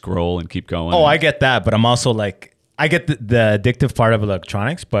stuff and just scroll and keep going. Oh, I get that, but I'm also like, I get the addictive part of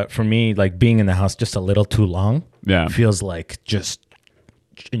electronics, but for me, like being in the house just a little too long, Yeah. feels like just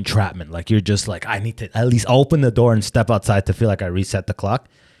entrapment. Like you're just like, I need to at least open the door and step outside to feel like I reset the clock.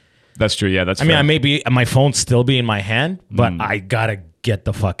 That's true. Yeah, that's. I mean, fair. I may be my phone still be in my hand, but I gotta get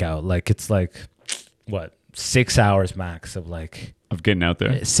the fuck out. Like it's like what 6 hours max of like of getting out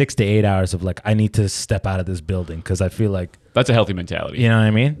there. 6 to 8 hours of like I need to step out of this building because I feel like, That's a healthy mentality. you know what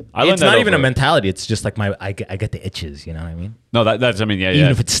I mean. I learned It's that not even a over- mentality. It's just like I get the itches. You know what I mean. No, that's. I mean, yeah, Even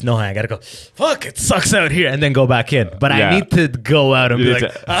yeah. if it's snowing, I gotta go. Fuck, it sucks out here, and then go back in. But Yeah. I need to go out and You be need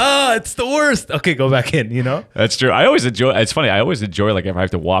like, to- it's the worst. Okay, go back in. You know. That's true. I always enjoy. It's funny. I always enjoy like if I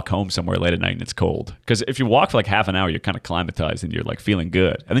have to walk home somewhere late at night and it's cold. Because if you walk for like half an hour, you're kind of climatized and you're like feeling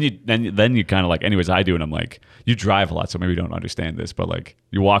good. And then you kind of like, anyways, I do, and I'm like, you drive a lot, so maybe you don't understand this, but like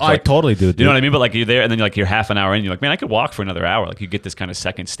you walk. I totally do. You know what I mean? But like you're there, and then you're half an hour in. You're like, man, I could walk for another hour. Like you get this kind of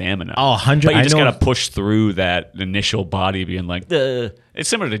second stamina. Oh, 100. But you just I know. gotta push through that initial body being like. It's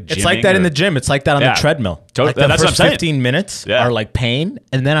similar to gymming. It's like that in the gym. It's like that on the treadmill. Like the that's what I'm first saying. 15 minutes are like pain,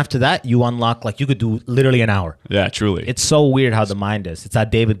 and then after that, you unlock like you could do literally an hour. Yeah, truly. It's so weird how the mind is. It's that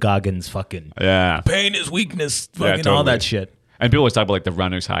David Goggins fucking. Yeah. Pain is weakness. Yeah, Fucking all totally. that shit. And people always talk about like the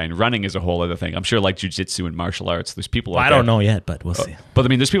runner's high, and running is a whole other thing. I'm sure like jujitsu and martial arts. There's people. I don't know yet, but we'll see. But I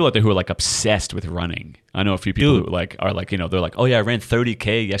mean, there's people out there who are like obsessed with running. I know a few people who like are like they're like, oh yeah, I ran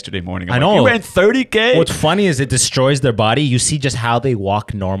 30K yesterday morning. I know. You ran 30K. What's funny is it destroys their body. You see just how they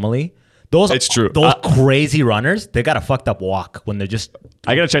walk normally. It's true. Those crazy runners, they got a fucked up walk when they're just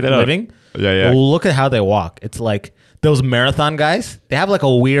I gotta check that living. out. Yeah. Well, look at how they walk. It's like those marathon guys. They have like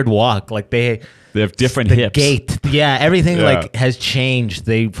a weird walk. Like they have different the hips. Gait. Yeah, everything like has changed.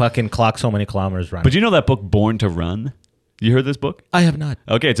 They fucking clock so many kilometers running. But you know that book, Born to Run? You heard this book? I have not.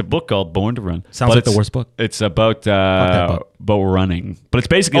 Okay, it's a book called Born to Run. Sounds like the worst book. It's about that book. running, but it's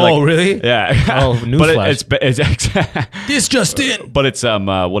basically Oh, really? Yeah. Oh, newsflash. But it's This just in. But it's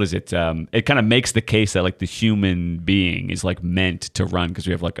what is it? It kind of makes the case that like the human being is like meant to run because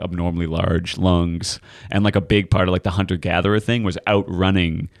we have like abnormally large lungs, and like a big part of like the hunter gatherer thing was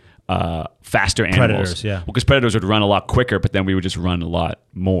outrunning faster animals. Predators, yeah. Well, because predators would run a lot quicker, but then we would just run a lot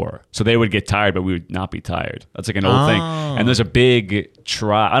more. So they would get tired, but we would not be tired. That's like an old thing. And there's a big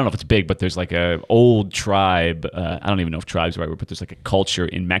tribe. I don't know if it's big, but there's like a old tribe. I don't even know if tribe's the right word, but there's like a culture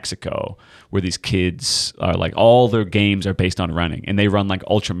in Mexico where these kids are like all their games are based on running, and they run like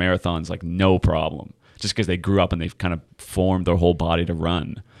ultra marathons like no problem, just because they grew up and they've kind of formed their whole body to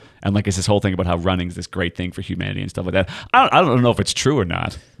run. And like it's this whole thing about how running is this great thing for humanity and stuff like that. I don't know if it's true or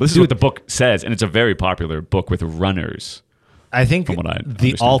not. But this is what the book says, and it's a very popular book with runners. I think from what I the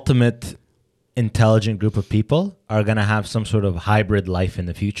understand. ultimate intelligent group of people are going to have some sort of hybrid life in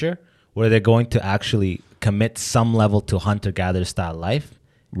the future where they're going to actually commit some level to hunter-gatherer style life.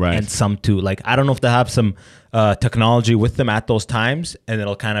 Right. And some to like, I don't know if they have some technology with them at those times, and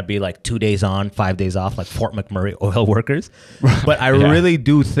it'll kind of be like 2 days on, 5 days off, like Fort McMurray oil workers. But I really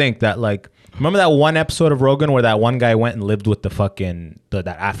do think that like, remember that one episode of Rogan where that one guy went and lived with the fucking, that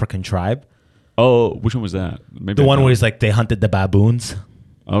African tribe? Oh, which one was that? Maybe The one where he's like, they hunted the baboons.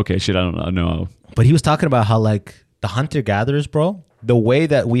 Okay, shit, I don't know. But he was talking about how like the hunter-gatherers, bro, the way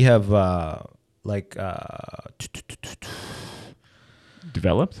that we have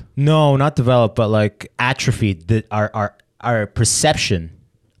Developed? No, not developed, but like atrophied. Our perception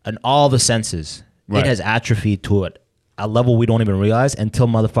and all the senses, Right. it has atrophied to it a level we don't even realize until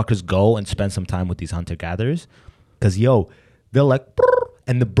motherfuckers go and spend some time with these hunter-gatherers. Because, they're like, "Brr,"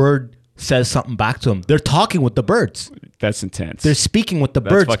 and the bird says something back to them. They're talking with the birds. That's intense. They're speaking with the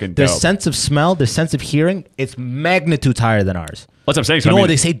That's birds. fucking Their dope. sense of smell, their sense of hearing, it's magnitudes higher than ours. That's what I'm saying. You know what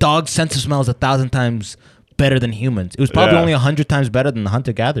they say? Dogs' sense of smell is 1,000 times better than humans. It was probably only 100 times better than the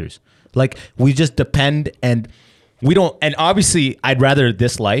hunter-gatherers. Like, we just depend, and we don't. And obviously, I'd rather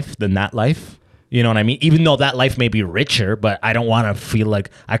this life than that life. You know what I mean? Even though that life may be richer, but I don't want to feel like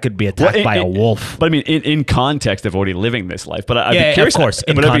I could be attacked by a wolf. But I mean, in context of already living this life. But I'd Yeah, be curious. of course,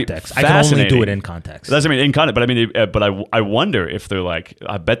 in but it'd be context. I can only do fascinating. it in context. That's, I mean, in context. But I mean, but I wonder if they're like,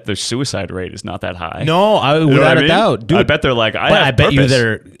 I bet their suicide rate is not that high. No, You know without what I a mean? doubt, dude. I bet they're like, But I bet you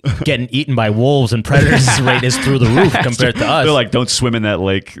they're getting eaten by wolves and predators rate is through the roof compared to us. They're like, don't swim in that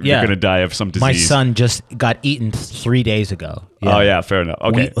lake. Yeah. You're gonna die of some disease. My son just got eaten 3 days ago. Oh yeah, fair enough.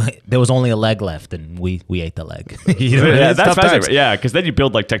 Okay. There was only a leg left, and we ate the leg. You know, Yeah, it's that's tough times. fascinating. Yeah, because then you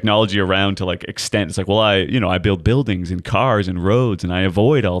build like technology around to like extent. It's like, well, I build buildings and cars and roads, and I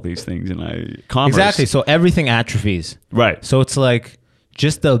avoid all these things, and I commerce. Exactly. So everything atrophies. Right. So it's like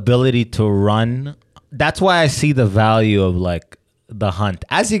just the ability to run. That's why I see the value of like the hunt.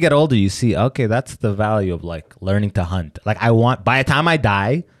 As you get older, you see, okay, that's the value of like learning to hunt. Like by the time I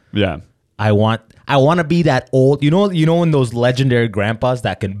die, Yeah. I want to be that old. You know when those legendary grandpas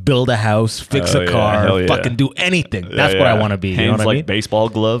that can build a house, fix Oh, a yeah. car, Hell yeah. fucking do anything. That's what I want to be. Hands You know what like I mean? baseball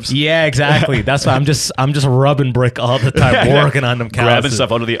gloves. Yeah, exactly. That's why I'm just rubbing brick all the time, working on them calluses. Grabbing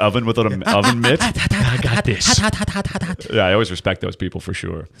stuff out of the oven with an oven mitt. I got this. Yeah, I always respect those people for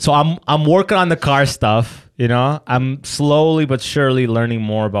sure. So I'm working on the car stuff. You know, I'm slowly but surely learning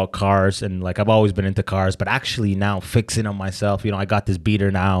more about cars, and like I've always been into cars, but actually now fixing them myself. You know, I got this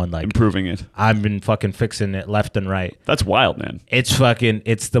beater now, and like Improving it. I've been fucking fixing it left and right. That's wild, man. It's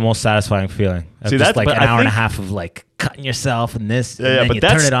the most satisfying feeling. See, just that's- like but an I hour and a think- half of like cutting yourself and this, and Yeah, then but you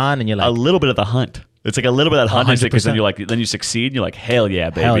that's turn it on and you're like, a little bit of the hunt. It's like a little bit of that Honda because then 100%. then you succeed and you're like, hell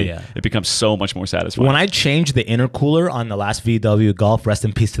yeah, baby. Hell yeah. It becomes so much more satisfying. When I changed the intercooler on the last VW Golf, rest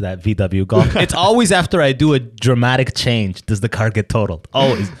in peace to that VW Golf, it's always after I do a dramatic change does the car get totaled.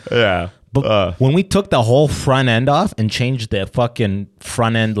 Always. yeah. But when we took the whole front end off and changed the fucking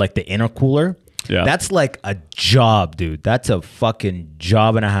front end, like the intercooler, that's like a job, dude. That's a fucking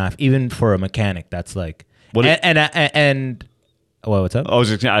job and a half, even for a mechanic. That's like, and what's up?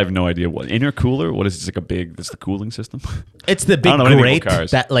 I have no idea what intercooler. What is it? It's like a big. That's the cooling system. It's the big grate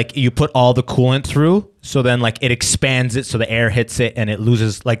that like you put all the coolant through, so then like it expands it, so the air hits it and it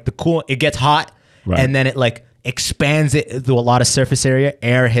loses like the coolant. It gets hot, and then it like expands it through a lot of surface area.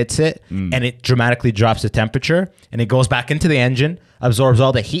 Air hits it, and it dramatically drops the temperature, and it goes back into the engine, absorbs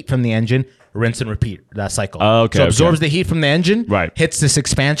all the heat from the engine. Rinse and repeat that cycle. Okay, so absorbs the heat from the engine, hits this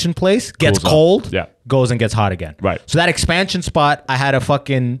expansion place, gets cold, goes and gets hot again. Right. So that expansion spot, I had a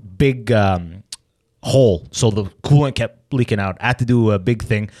fucking big hole, so the coolant kept leaking out. I had to do a big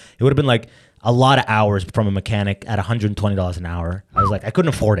thing. It would have been like a lot of hours from a mechanic at $120 an hour. I was like, I couldn't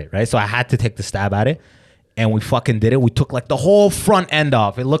afford it, right? So I had to take the stab at it. And we fucking did it. We took like the whole front end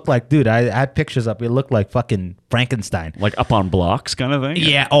off. It looked like, dude, I had pictures up. It looked like fucking Frankenstein. Like up on blocks kind of thing?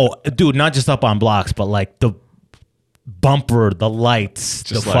 Yeah. Oh, dude, not just up on blocks, but like the bumper, the lights,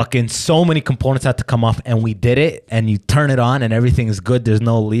 just the fucking, so many components had to come off. And we did it. And you turn it on and everything is good. There's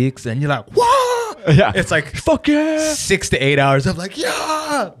no leaks. And you're like, whoa. Yeah. It's like, fuck yeah. 6 to 8 hours. I'm like,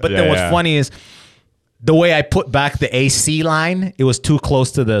 yeah. But then what's funny is the way I put back the AC line, it was too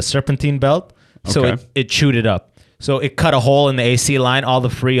close to the serpentine belt. So it chewed it up. So it cut a hole in the AC line. All the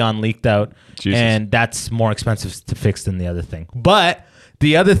Freon leaked out. Jesus. And that's more expensive to fix than the other thing. But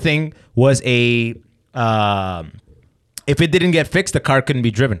the other thing was if it didn't get fixed, the car couldn't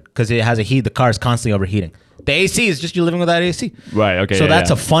be driven because it has a heat. The car is constantly overheating. The AC is just you're living without AC. Right, okay. So that's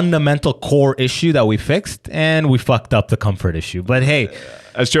a fundamental core issue that we fixed, and we fucked up the comfort issue. But hey...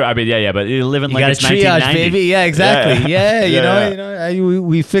 That's true. I mean, but you're living like it's triage, 1990. baby. Yeah, exactly. Yeah, you know,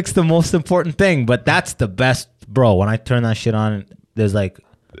 we fixed the most important thing. But that's the best, bro. When I turn that shit on, there's like...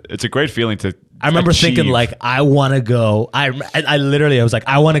 It's a great feeling to I remember thinking like, I want to go. I literally, I was like,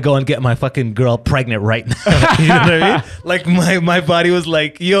 I want to go and get my fucking girl pregnant right now. You know what I mean? Like my body was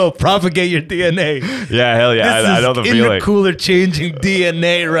like, yo, propagate your DNA. Yeah, hell yeah. I know the feeling. Intercooler changing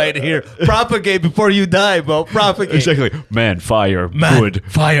DNA right here. Propagate before you die, bro. Propagate. Exactly. Man, fire, wood.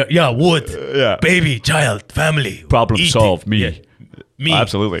 Fire. Yeah, wood. Yeah. Baby, child, family. Problem solved. Me. Yeah. Me.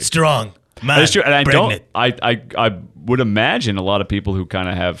 Absolutely. Strong. Man, it's true. And pregnant. I would imagine a lot of people who kind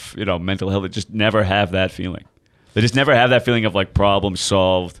of have, mental health, that just never have that feeling. They just never have that feeling of like problem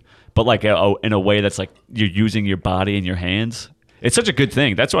solved, but like in a way that's like you're using your body and your hands. It's such a good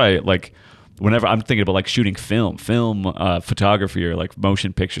thing. That's why like whenever I'm thinking about like shooting film photography or like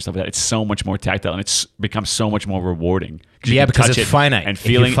motion picture stuff like that, it's so much more tactile and it's becomes so much more rewarding. Yeah, because it's finite. And if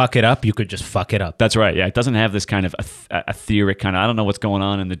you fuck it up, you could just fuck it up. That's right. Yeah, it doesn't have this kind of etheric kind of, I don't know what's going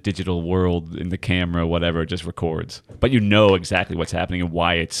on in the digital world, in the camera, whatever, it just records. But you know exactly what's happening and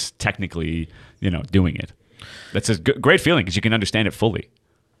why it's technically, doing it. That's a great feeling because you can understand it fully.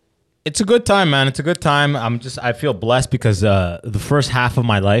 It's a good time, man. It's a good time. I feel blessed because the first half of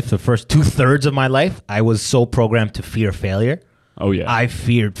my life, the first 2/3 of my life, I was so programmed to fear failure. Oh, yeah. I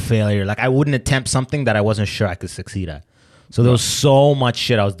feared failure. Like I wouldn't attempt something that I wasn't sure I could succeed at. So there was so much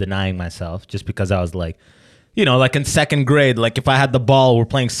shit I was denying myself just because I was like, like in second grade, like if I had the ball, we're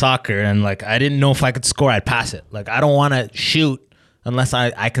playing soccer and like I didn't know if I could score, I'd pass it. Like I don't want to shoot unless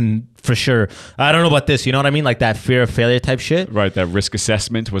I can for sure. I don't know about this, you know what I mean? Like that fear of failure type shit. Right, that risk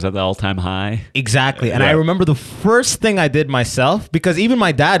assessment was at the all-time high. Exactly. And I remember the first thing I did myself, because even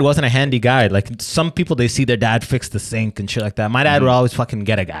my dad wasn't a handy guy. Like some people, they see their dad fix the sink and shit like that. My dad would always fucking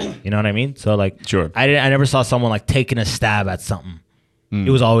get a guy. You know what I mean? So like, sure. I never saw someone like taking a stab at something. It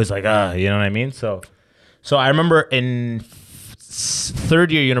was always like, you know what I mean? So I remember in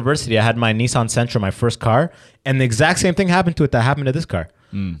third year university, I had my Nissan Sentra, my first car, and the exact same thing happened to it that happened to this car.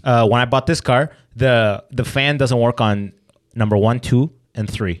 When I bought this car, the fan doesn't work on number 1, 2, and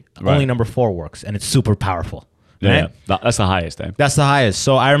 3. Right. Only number 4 works, and it's super powerful. Right? Yeah, that's the highest. That's the highest.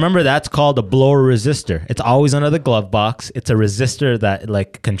 So I remember that's called a blower resistor. It's always under the glove box. It's a resistor that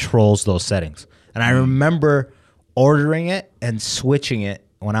like controls those settings. And I remember ordering it and switching it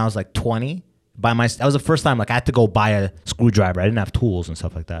when I was like 20. That was the first time like I had to go buy a screwdriver. I didn't have tools and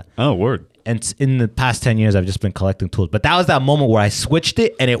stuff like that. Oh, word. And in the past 10 years, I've just been collecting tools. But that was that moment where I switched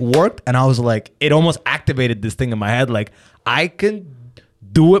it and it worked. And I was like, it almost activated this thing in my head. Like, I can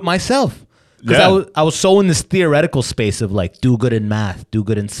do it myself. Because I was so in this theoretical space of like, do good in math, do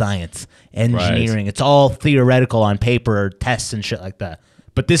good in science, engineering. Right. It's all theoretical on paper, tests and shit like that.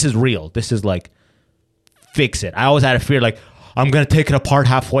 But this is real. This is like fix it. I always had a fear like I'm gonna take it apart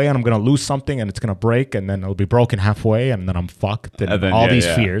halfway and I'm gonna lose something and it's gonna break and then it'll be broken halfway and then I'm fucked and then, all yeah, these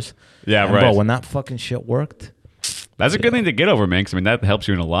yeah. fears. Yeah, And right. bro, when that fucking shit worked, That's a good thing to get over, man. Because I mean, that helps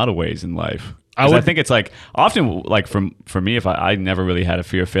you in a lot of ways in life. I 'Cause I would- think it's like often like for me, if I never really had a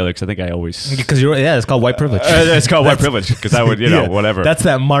fear of failure, because I think I always because it's called white privilege. it's called white privilege because I would Yeah, whatever. That's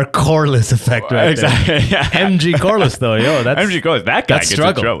that Mark Corless effect, right? Exactly. There. Yeah. MG Corless, though, yo, that's MG goes. That guy that's gets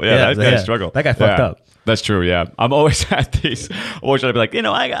struggle. in trouble. Yeah, that guy struggle. That guy fucked Yeah. up. That's true. Yeah, I'm always at these. Always trying to be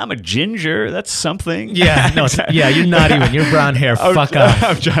like, I'm a ginger. That's something. Yeah, no, you're not even. You're brown hair. Fuck off.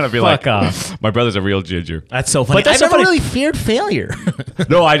 I'm trying to be Fuck like, off. my brother's a real ginger. That's so funny. But that's I so never funny. really feared failure.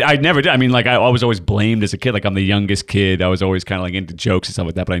 No, I never did. I mean, like I was always blamed as a kid. Like I'm the youngest kid. I was always kind of like into jokes and stuff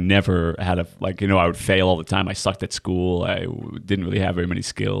like that. But I never had I would fail all the time. I sucked at school. I didn't really have very many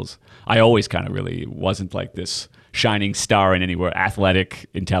skills. I always kind of really wasn't like this shining star in anywhere. Athletic,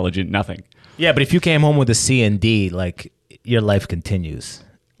 intelligent, nothing. Yeah, but if you came home with a C and D, like your life continues.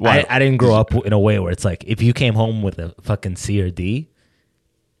 Why? I didn't grow up in a way where it's like if you came home with a fucking C or D,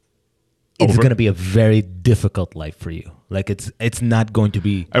 it's Over? going to be a very difficult life for you. Like it's not going to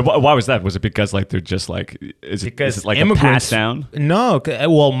be And why was that? Was it because like they're just like is it like a pass down? No,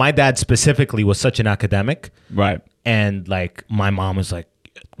 well, my dad specifically was such an academic, Right. and like my mom was like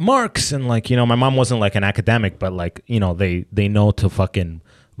Marx, and like my mom wasn't like an academic, but like they know to fucking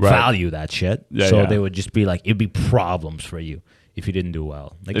value that shit. Yeah, so yeah. they would just be like, it'd be problems for you if you didn't do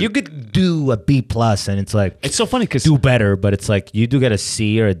well. Like you could do a B plus, and it's like It's so funny because do better, but it's like you do get a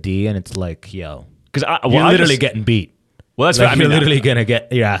C or a D, and it's like you're I literally getting beat. well, that's Like what I mean. you're literally gonna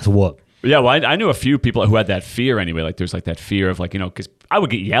get your ass whooped. Yeah, well, I knew a few people who had that fear anyway. Like, there's like that fear of like, because I would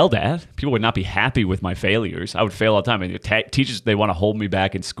get yelled at. People would not be happy with my failures. I would fail all the time. And teachers, they want to hold me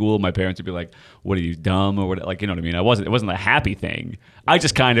back in school. My parents would be like, "What are you, dumb?" Or what? Like, you know what I mean? It wasn't a happy thing. I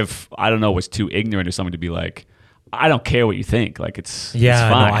just kind of, I don't know, was too ignorant or something to be like, I don't care what you think. Like, it's fine.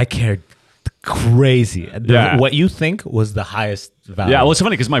 No, I cared crazy. Yeah. What you think was the highest value. Yeah, well, it's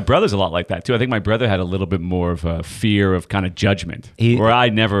funny because my brother's a lot like that too. I think my brother had a little bit more of a fear of kind of judgment, where I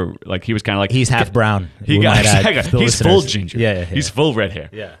never like. He was kind of like he's half brown. He we got might add exactly. to the He's listeners. full ginger. Yeah. He's full red hair.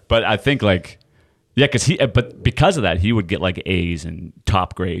 Yeah. But I think like, but because of that, he would get like A's and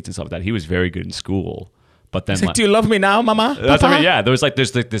top grades and stuff like that. He was very good in school. But then, He's like, do you love me now, mama? that's what I Papa?" mean. Yeah, there's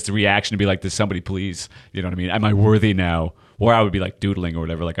this reaction to be like, does somebody please? You know what I mean? Am I worthy now? Or I would be like doodling or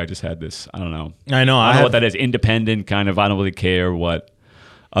whatever. Like I just had this. I don't know. I know. I don't know have- what that is. Independent kind of. I don't really care what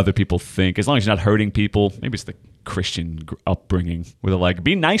other people think, as long as you're not hurting people. Maybe it's the Christian upbringing where they're like,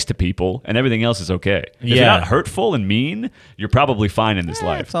 be nice to people and everything else is okay. If you're Yeah. not hurtful and mean, you're probably fine in this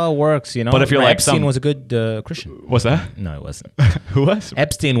life. That's how it works, But if you're like Epstein some- was a good Christian. What's that? No, it wasn't. Who was?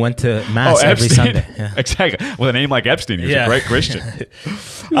 Epstein went to mass every Epstein. Sunday. Yeah. Exactly. With a name like Epstein, he was Yeah. a great Christian.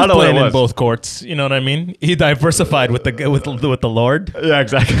 He was playing in both courts. You know what I mean? He diversified with the Lord. Yeah,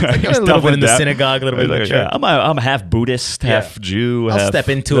 exactly. A little bit in the synagogue, a little bit in the church. I'm half Buddhist, half Jew. I'll half, step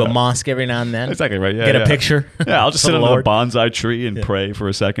into a mosque every now and then. Exactly right. Yeah, Get yeah. a picture. Yeah, I'll just for sit the under the Lord. bonsai tree and pray for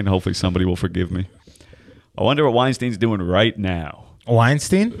a second. Hopefully, somebody will forgive me. I wonder what Weinstein's doing right now.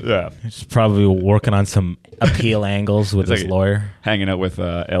 Weinstein? Yeah, He's probably working on some appeal angles with It's his like- lawyer. hanging out with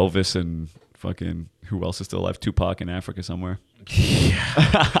Elvis and fucking who else is still alive? Tupac in Africa somewhere.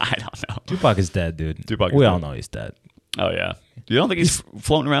 I don't know. Tupac is dead, dude. Tupac is we dead. all know he's dead. Oh yeah. You don't think he's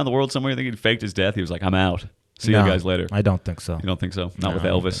floating around the world somewhere? You think he faked his death? He was like, "I'm out. See No, you guys later." I don't think so. You don't think so? Not No, with I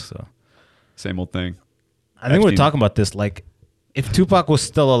don't Elvis. think so. Same old thing. I think we're Epstein. talking about this. Like, if Tupac was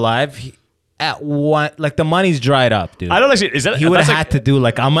still alive, at what? Like, the money's dried up, dude. I don't actually. Is that He would have that's had like, to do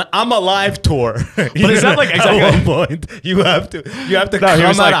like I'm alive tour. But is that like exactly- at one point you have to No, come he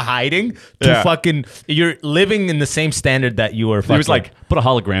was out like- of hiding to Yeah. fucking you're living in the same standard that you were. He was fucking- like, "Put a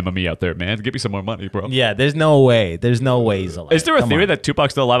hologram of me out there, man. Give me some more money, bro." yeah, there's no way he's alive. Is there a Come theory on. that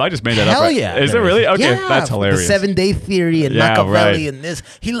Tupac's still alive? I just made that up. Hell Right? yeah. Is there really? Okay, Yeah, that's hilarious. The 7-day theory and Yeah, Machiavelli right. and this.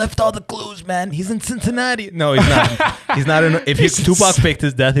 He left all the clues, man. He's in Cincinnati. No, he's not. He's not in. If Tupac faked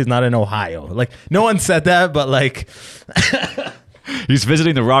his death, he's not in Ohio. Like, no one said that, but like, He's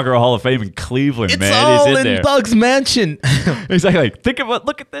visiting the Rock and Roll Hall of Fame in Cleveland, it's man. all He's in in there. Doug's mansion. He's like, think about,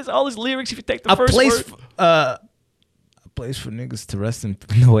 look at this, all his lyrics. If you take the a first place, word. a place for niggas to rest in.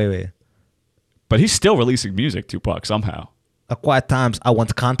 No, wait. But he's still releasing music, Tupac, somehow. At quiet times, I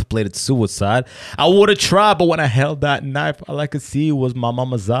once contemplated suicide. I would have tried, but when I held that knife, all I could see was my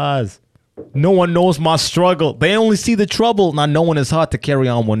mama's eyes. No one knows my struggle. They only see the trouble. Now, knowing it's hard to carry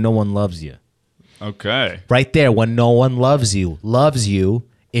on when no one loves you. Okay. Right there, when no one loves you.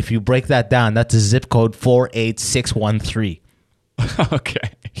 If you break that down, that's a zip code 48613.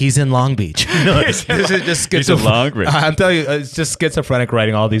 Okay. He's in Long Beach. No, this is just He's in Long Beach. I'm telling you, it's just schizophrenic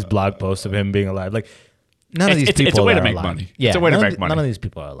writing all these blog posts of him being alive. Like, None of these people It's a way to are make alive. money. Yeah, It's a way to none make of- money. None of these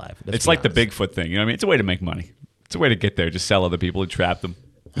people are alive. Let's It's be like the honest. Bigfoot thing. You know what I mean? It's a way to make money. It's a way to get there. Just sell other people and trap them.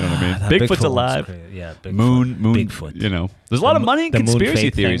 You know what I mean? That Bigfoot's Bigfoot one's alive. crazy. Yeah, Bigfoot. Moon, Bigfoot. You know, there's a lot of money in the moon conspiracy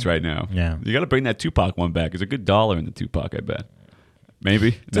fate theories thing. right now. Yeah. You got to bring that Tupac one back. There's a good dollar in the Tupac, I bet.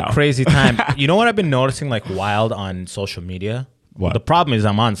 Maybe. It's a crazy time. You know what I've been noticing like wild on social media? What? The problem is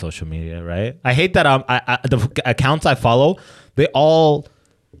I'm on social media, right? I hate that the accounts I follow, they all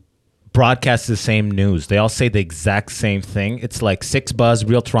broadcast the same news. They all say the exact same thing. It's like 6Buzz,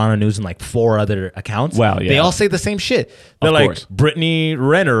 Real Toronto News, and like 4 other accounts. Wow, yeah. They all say the same shit. They're Of like course. Brittany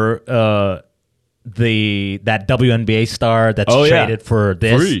Renner, that WNBA star that's Oh, yeah. traded for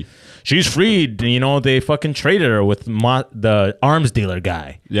this. Free. She's freed. You know, they fucking traded her with the arms dealer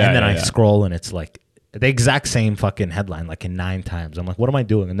guy. Yeah, and then yeah, I yeah. scroll and it's like the exact same fucking headline, like in 9 times. I'm like, what am I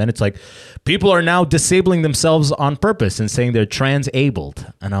doing? And then it's like, people are now disabling themselves on purpose and saying they're trans-abled.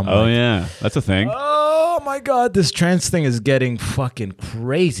 And I'm Oh like, yeah, that's a thing. oh my God, this trans thing is getting fucking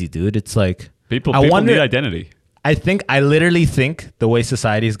crazy, dude. It's like, People I wonder, need identity. I literally think the way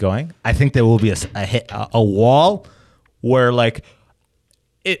society is going, I think there will be a wall where like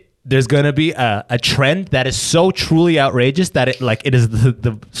there's gonna be a trend that is so truly outrageous that it is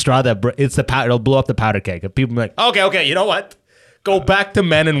the straw that it's the powder. It'll blow up the powder keg. And people be like, okay, you know what? Go back to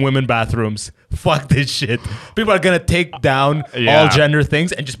men and women bathrooms. Fuck this shit. People are gonna take down Yeah. all gender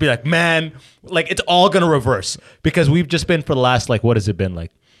things and just be like, man, like it's all gonna reverse because we've just been for the last like what has it been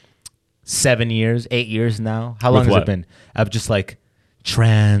like 7 years, 8 years now? How long With has what? it been? Of just like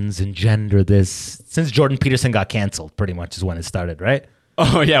trans and gender this since Jordan Peterson got canceled. Pretty much is when it started, right?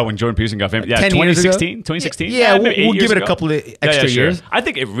 Oh yeah, when Jordan Peterson got famous. Yeah, 10 years ago? 2016. 2016. Yeah, maybe we'll 8 give years it a ago. couple of extra sure. years. I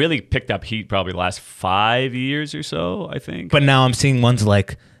think it really picked up heat probably the last 5 years or so. I think. But now I'm seeing ones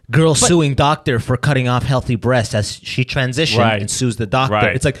like girl suing doctor for cutting off healthy breast as she transitioned Right. and sues the doctor.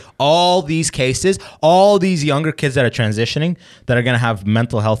 Right. It's like all these cases, all these younger kids that are transitioning that are going to have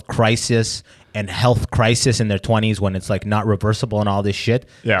mental health crisis and health crisis in their 20s when it's like not reversible and all this shit.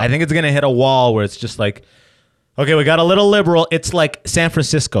 Yeah. I think it's going to hit a wall where it's just like, okay, we got a little liberal. It's like San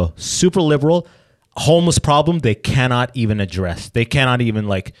Francisco, super liberal. Homeless problem they cannot even address. They cannot even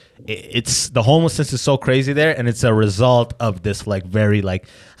like it's the homelessness is so crazy there, and it's a result of this like very like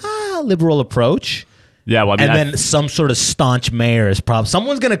liberal approach. yeah, well, I mean, And then some sort of staunch mayor is probably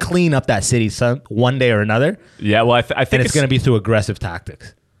someone's gonna clean up that city one day or another, yeah, well, I think and it's gonna be through aggressive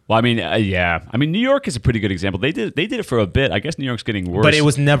tactics. Well, I mean, yeah. I mean, New York is a pretty good example. They did it for a bit. I guess New York's getting worse. But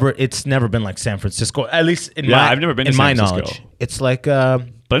it's never been like San Francisco. At least in Yeah, I've never been to in my San Francisco. knowledge. It's like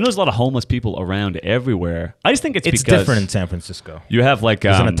But I know there's a lot of homeless people around everywhere. I just think it's because different in San Francisco. you have like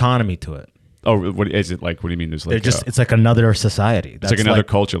There's an autonomy to it. oh, what is it like? What do you mean? There's like It's like another society. it's like another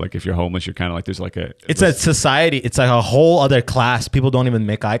culture. Like if you're homeless, you're kind of like there's like a It's a society. It's like a whole other class. People don't even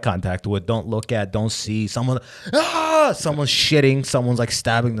make eye contact with, don't look at, don't see. Someone's shitting. Someone's like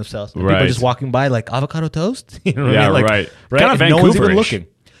stabbing themselves. And People Right. are just walking by like avocado toast. You know what Yeah, I mean? Like, right. Right. Kind of And no one's even Vancouver-ish. looking.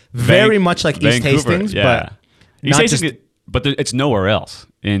 Very much like East Vancouver, Hastings, yeah. but East not Hastings, just. but it's nowhere else.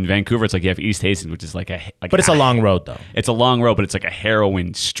 In Vancouver, it's like you have East Hastings, which is like But it's a long road though. It's a long road, but it's like a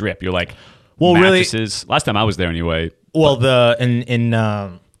heroin strip. You're like, Well, really- mattresses. Last time I was there, anyway. Well,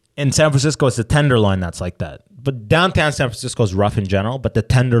 in San Francisco, it's the Tenderloin that's like that. But downtown San Francisco is rough in general. But the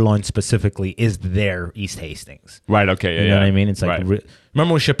Tenderloin specifically is their East Hastings. Right. Okay. Yeah. You know what I mean? It's like, Right.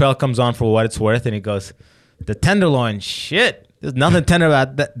 remember when Chappelle comes on for What It's Worth and he goes, the Tenderloin, shit. There's nothing tender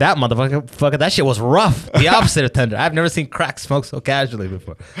about that motherfucker. Fucker, that shit was rough. The opposite of tender. I've never seen crack smoke so casually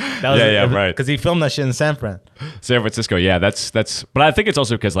before. That was right. Because he filmed that shit in San Fran. San Francisco, yeah, that's. But I think it's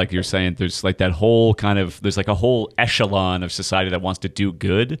also because, like you're saying, there's like that whole kind of there's like a whole echelon of society that wants to do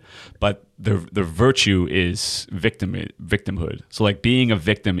good, but the virtue is victimhood. So like being a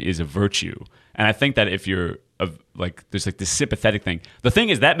victim is a virtue, and I think that if you're like there's like this sympathetic thing. The thing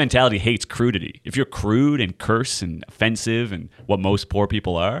is that mentality hates crudity. If you're crude and curse and offensive and what most poor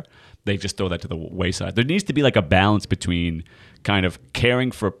people are, they just throw that to the wayside. There needs to be like a balance between kind of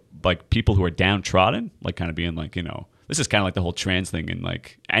caring for like people who are downtrodden, like kind of being like, you know, this is kind of like the whole trans thing and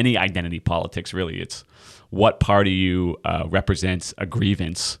like any identity politics really. It's what part of you represents a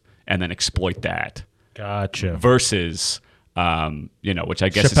grievance and then exploit that Gotcha. versus you know, which I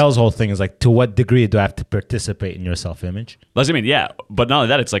guess Chappelle's whole thing is like, to what degree do I have to participate in your self-image? that's what I mean, yeah. But not only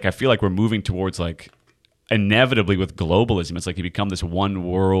that, it's like I feel like we're moving towards like inevitably with globalism, it's like you become this one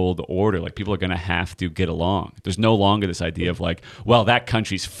world order. Like people are going to have to get along. There's no longer this idea of like, well, that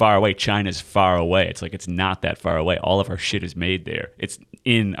country's far away, China's far away. It's like it's not that far away. All of our shit is made there. It's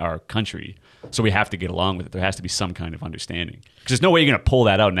in our country. So we have to get along with it. There has to be some kind of understanding. Because there's no way you're going to pull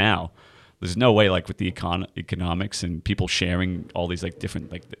that out now. There's no way, like with the economics and people sharing all these like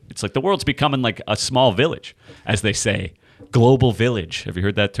different, like it's like the world's becoming like a small village, as they say, global village. Have you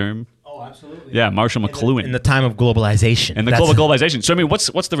heard that term? Oh, absolutely. Yeah, Marshall McLuhan. In the time of globalization. And the globalization. So I mean, what's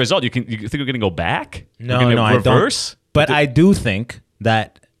the result? You think we're going to go back? No, we're gonna no, reverse? I don't. But I do think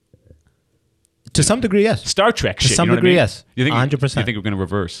that, to some degree, yes. Star Trek to shit. some you know degree, what I mean? yes. You think 100%. You think we're going to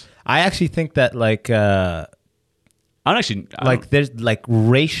reverse? I actually think that like I don't- there's like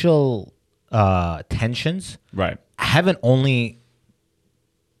racial tensions right. haven't only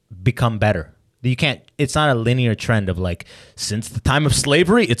become better. You can't. It's not a linear trend of like since the time of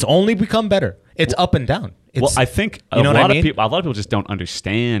slavery, it's only become better. It's up and down. It's, I think you know a what I lot mean? of people just don't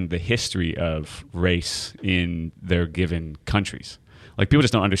understand the history of race in their given countries. Like people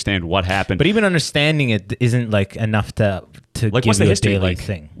just don't understand what happened. But even understanding it isn't like enough to like, give what's the you a history? daily Like,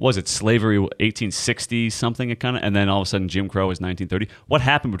 thing. was it slavery 1860 something? It kind of, and then all of a sudden Jim Crow was 1930. What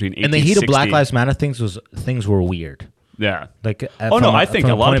happened between 1860? In the heat of Black Lives Matter, things were weird. Yeah. Like I think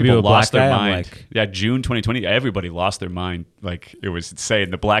a lot of people lost their mind. Like, Yeah, June 2020, everybody lost their mind. Like it was insane.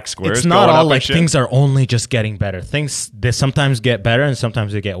 The black squares. it's not going all up like and shit. things are only just getting better. Things they sometimes get better and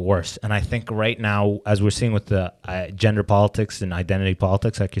sometimes they get worse. And I think right now, as we're seeing with the gender politics and identity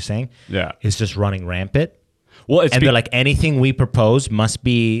politics, like you're saying, Yeah. it's just running rampant. Well, it's And they're like anything we propose must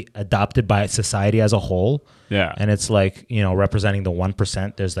be adopted by society as a whole. Yeah. And it's like, representing the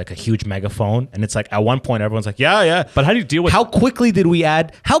 1%, there's like a huge megaphone. And it's like at one point, everyone's like, yeah. But how do you deal with How quickly did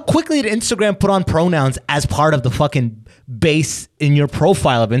Instagram put on pronouns as part of the fucking base in your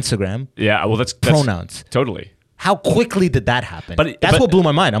profile of Instagram? Yeah, well, that's Pronouns. Totally. How quickly did that happen? But- That's but- what blew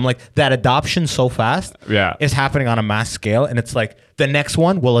my mind. I'm like, that adoption so fast Yeah. is happening on a mass scale. And it's like, the next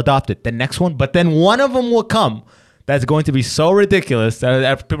one will adopt it. The next one. But then one of them will come that's going to be so ridiculous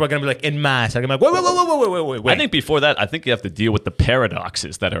that people are going to be like, in mass. I'm like, wait. I think before that, I think you have to deal with the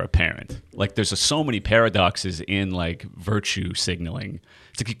paradoxes that are apparent. Like there's so many paradoxes in like virtue signaling.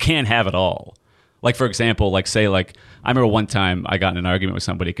 It's like you can't have it all. Like for example, like say like I remember one time I got in an argument with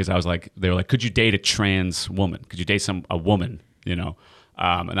somebody because I was like, they were like, could you date a trans woman? Could you date a woman?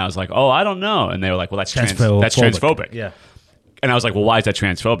 And I was like, oh, I don't know. And they were like, well, that's transphobic. Yeah. And I was like, well, why is that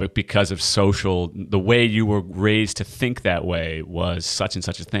transphobic? Because of the way you were raised to think that way was such and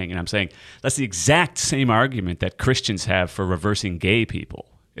such a thing. And I'm saying that's the exact same argument that Christians have for reversing gay people.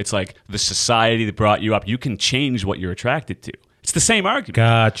 It's like the society that brought you up, you can change what you're attracted to. It's the same argument.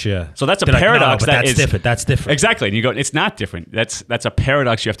 Gotcha. So that's a They're like, paradox. no, but that's different. That's different. Exactly. And you go, it's not different. That's a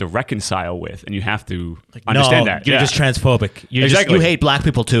paradox you have to reconcile with, and you have to understand that. You're just transphobic. Exactly. You hate black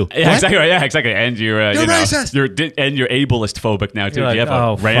people too. Yeah, What? exactly. Yeah, exactly. And you're racist. You're ableist phobic now too. You're Do you like, have a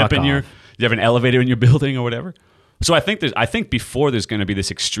oh, ramp fuck in your? off. Do you have an elevator in your building or whatever? So I think before there's going to be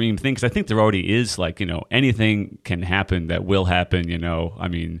this extreme thing, because I think there already is like, anything can happen that will happen, I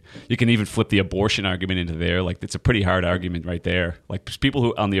mean, you can even flip the abortion argument into there. Like it's a pretty hard argument right there. Like people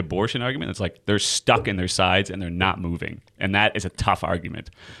who on the abortion argument, it's like they're stuck in their sides and they're not moving. And that is a tough argument.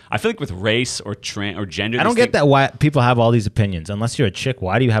 I feel like with race or gender. I don't get that why people have all these opinions. Unless you're a chick,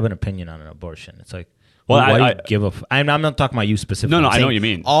 why do you have an opinion on an abortion? It's like, Well, why do I- you give a? I'm not talking about you specifically. No, I'm I know saying what you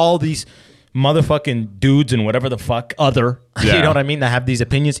mean. All these motherfucking dudes and whatever the fuck you Yeah. know what I mean, that have these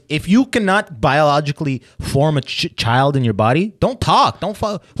opinions. If you cannot biologically form a child in your body, don't talk. Don't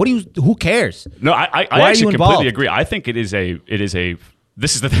fuck. Who cares? No, I Why are actually you completely involved? agree. I think it is a.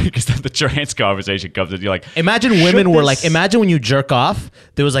 This is the thing, because the trans conversation comes in. You're like, Imagine should women were this- like, imagine when you jerk off,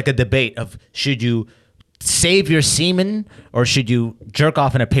 there was like a debate of should you save your semen or should you jerk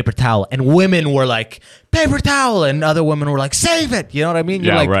off in a paper towel? And women were like, paper towel. And other women were like, save it. You know what I mean?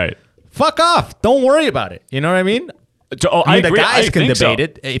 You're Yeah, like, right. fuck off. Don't worry about it. You know what I mean? I The agree. guys I can think debate so.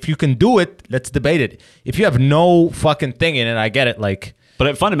 it. If you can do it, let's debate it. If you have no fucking thing in it, I get it. Like,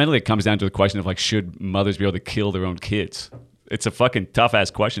 But fundamentally, it comes down to the question of like, should mothers be able to kill their own kids? It's a fucking tough ass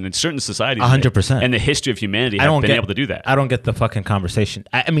question. In certain societies, 100%. and the history of humanity have been able to do that. I don't get the fucking conversation.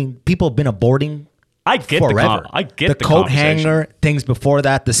 I mean, people have been aborting I get forever. I get the coat conversation. hanger, things before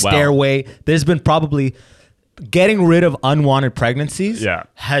that, the stairway. There's been probably getting rid of unwanted pregnancies. Yeah.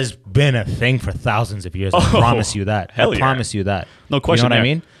 Has been a thing for thousands of years. I Oh, promise you that. hell I yeah. promise you that. No question. You know what I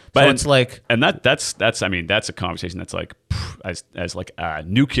there. mean? But So it's like, and that's I mean, that's a conversation that's like as like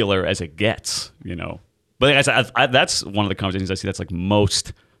nuclear as it gets, But that's one of the conversations I see that's like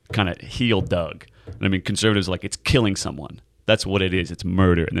most kind of heel dug. And I mean, conservatives are like, it's killing someone. That's what it is. It's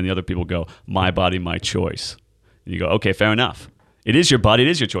murder. And then the other people go, my body, my choice. And you go, okay, fair enough. It is your body. It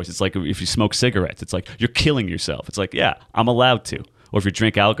is your choice. It's like if you smoke cigarettes, it's like you're killing yourself. It's like, yeah, I'm allowed to. Or if you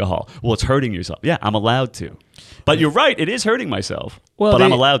drink alcohol, well, it's hurting yourself. Yeah, I'm allowed to. But you're right. It is hurting myself. But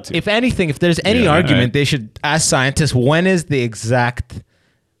I'm allowed to. If anything, if there's any Yeah, argument, right. they should ask scientists when is the exact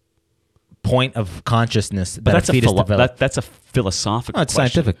point of consciousness But that a fetus develops? that's a philosophical No, it's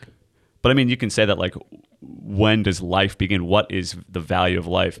question. scientific. But I mean, you can say that like, when does life begin? What is the value of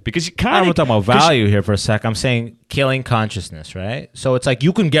life? Because you I'm kind not of talking about value here for a sec. I'm saying killing consciousness, right? So it's like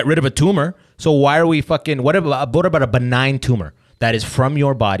you can get rid of a tumor. So why are we fucking? What about a benign tumor that is from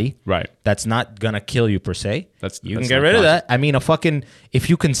your body? Right. That's not gonna kill you per se. You That's can get not rid of conscious. that. I mean, if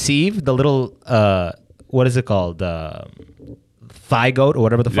you conceive the little what is it called? Thygote or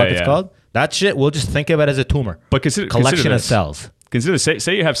whatever the fuck Yeah, it's yeah. called. That shit, we'll just think of it as a tumor. But consider collection of this. cells. Consider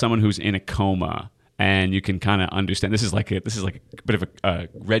say you have someone who's in a coma, and you can kind of understand. This is like a bit of a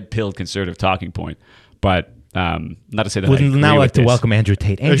red pilled conservative talking point, but not to say that. I Would agree now with like to this. welcome Andrew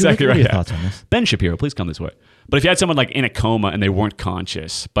Tate. Andrew, Exactly what are right. your yeah. thoughts on this? Ben Shapiro, please come this way. But if you had someone like in a coma and they weren't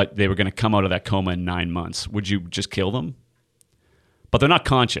conscious, but they were going to come out of that coma in 9 months, would you just kill them? But they're not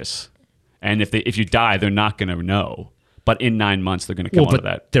conscious, and if you die, they're not going to know. But in 9 months, they're going to come out of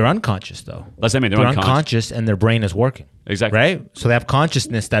that. They're unconscious though. That's what I mean. They're unconscious and their brain is working. Exactly. Right? So they have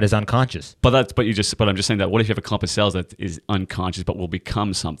consciousness that is unconscious. But I'm just saying that. What if you have a clump of cells that is unconscious but will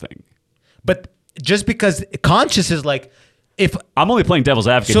become something? But just because conscious is like, if I'm only playing devil's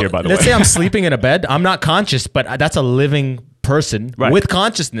advocate here, by the way. let's say I'm sleeping in a bed, I'm not conscious, but that's a living person Right. with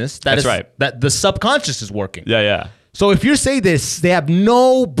consciousness. That's right. That the subconscious is working. Yeah, yeah. So if you say this, they have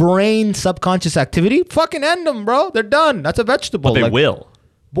no brain subconscious activity, fucking end them, bro. They're done. That's a vegetable. But they will.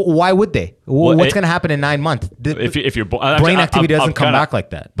 But why would they? Well, What's it- going to happen in 9 months? If you're brain activity doesn't come back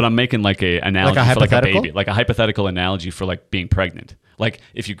like that. But I'm making like a analogy Like a for like a hypothetical? baby, like a hypothetical analogy for like being pregnant. Like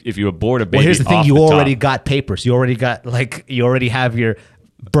if you abort a baby. Well, here's the thing: off you the top- already got papers. You already have your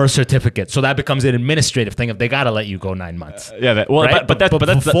birth certificate. So that becomes an administrative thing if they got to let you go 9 months. Yeah, Right? but that's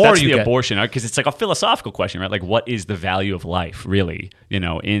before you the get- abortion, right? Because it's like a philosophical question, right? Like, what is the value of life, really?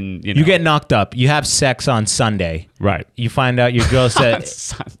 You get knocked up. You have sex on Sunday. right. You find out your girl said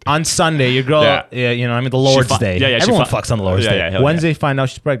Sunday. on Sunday your girl, Yeah. the Lord's fi- Day. yeah, yeah, she Everyone fi- fucks on the Lord's Yeah, Day. yeah, hell yeah. Wednesday, find out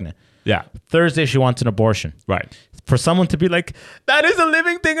she's pregnant. Yeah, Thursday, she wants an abortion. right. For someone to be like, that is a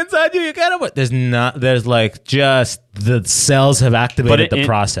living thing inside you. You gotta. But there's like just the cells have activated the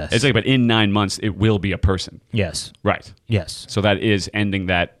process. It's like, but in 9 months, it will be a person, Yes. right? Yes. So that is ending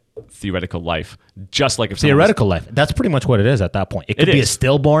that theoretical life, just like if someone was- Theoretical life. That's pretty much what it is at that point. It could It be a is.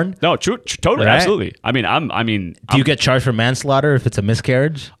 stillborn. No, true, totally, Right? absolutely. I mean, Do you get charged for manslaughter if it's a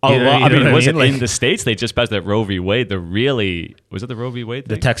miscarriage? Oh, You know- well, you I know mean, what was it Like, in the States? They just passed that Roe v. Wade. Was it the Roe v. Wade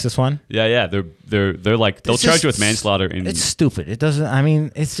the thing? Texas one? Yeah. They're like they'll It's charge just- you with manslaughter. It's stupid. It doesn't. I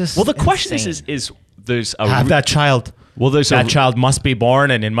mean, it's just. well, the question insane. is there's a have that child. well there's That a child must be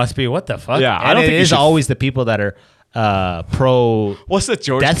born, and it must be what the fuck. Yeah, I And don't it think you is should- always the people that are pro. what's the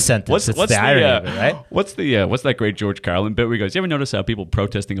George death sentence. It's the irony of it, right? What's that great George Carlin bit where he goes? You ever notice how people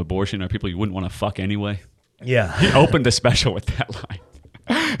protesting abortion are people you wouldn't want to fuck anyway? Yeah. He opened the special with that line.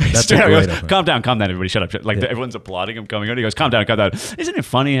 That's Straight a up, great he goes, opening. calm down, everybody, shut up. Like everyone's applauding him coming on. He goes, calm down. Isn't it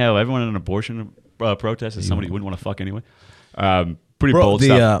funny how everyone in an abortion protest is somebody you wouldn't want to fuck anyway? Pretty Bro, bold the,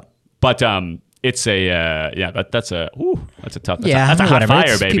 stuff. But it's that's a tough. That's a hot whatever. fire,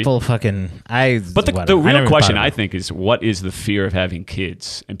 It's baby. People fucking. But the whatever. I real never question, thought I about it. think, is what is the fear of having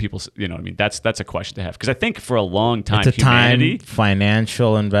kids? And people, you know what I mean? That's a question to have. Because I think for a long time, It's a humanity, time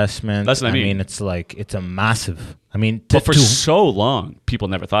financial investment. That's what I mean. It's like it's a massive. I mean, but for so long, people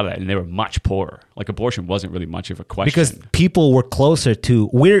never thought of that. And they were much poorer. Like abortion wasn't really much of a question. because people were closer to.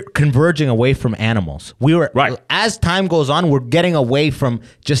 We're converging away from animals. We were Right. as time goes on, we're getting away from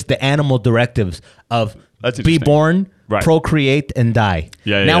just the animal directives of That's be interesting. born, Right. procreate, and die.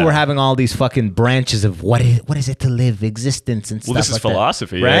 Yeah, now yeah. we're having all these fucking branches of what is it to live, existence, and stuff. well, this is like that.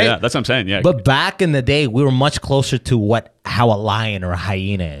 philosophy. Yeah, right? yeah. That's what I'm saying. Yeah. But back in the day, we were much closer to how a lion or a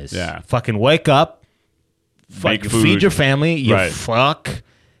hyena is. Yeah. Fucking wake up, Make fucking food. feed your family, you Right. fuck.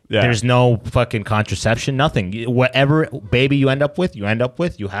 Yeah. There's no fucking contraception, nothing. Whatever baby you end up with, you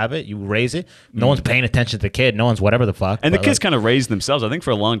have it, you raise it. No one's paying attention to the kid. No one's whatever the fuck. and the But, kids like, kind of raised themselves. I think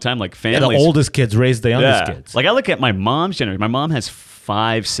for a long time, like yeah, families. the oldest kids raise the youngest kids. Like I look at my mom's generation. My mom has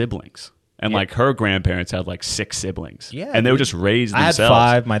 5 siblings. And like her grandparents had like 6 siblings. Yeah, And they were dude. just raised I had themselves.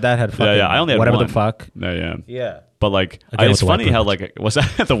 5. My dad had fucking I only had whatever one. the fuck. Yeah. Yeah. But like, Again, it's with the white funny how privilege. like what's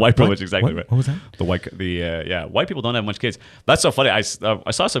that? The white privilege, exactly. What? Right. What was that? White people don't have much kids. That's so funny. I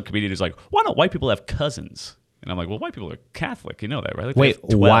saw some comedian who's like, why don't white people have cousins? And I'm like, well, white people are Catholic. You know that, right? Like, they Wait, have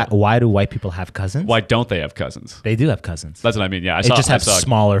 12. why do white people have cousins? Why don't they have cousins? They do have cousins. That's what I mean. Yeah, I They just have saw,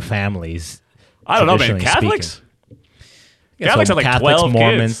 smaller families. I don't know, man. traditionally Catholics? speaking. Catholics So have like Catholics, 12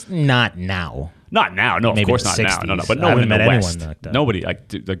 Mormons, kids. not now. Not now. No, Maybe of course in not the now. No, no. 60s. But I no one haven't in the met anyone West. like that. Nobody,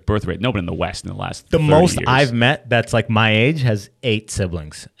 like birth rate, nobody in the West in the last The 30 most years. I've met that's like my age has 8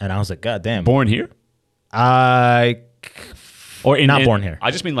 siblings, and I was like, God damn. Born here? or not born here.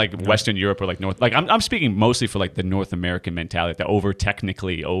 I just mean like Western Europe or like North. Like I'm speaking mostly for like the North American mentality, the over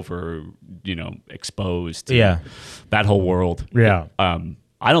technically over exposed to that whole world. Yeah.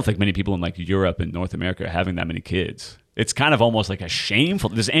 I don't think many people in like Europe and North America are having that many kids. It's kind of almost like a shameful.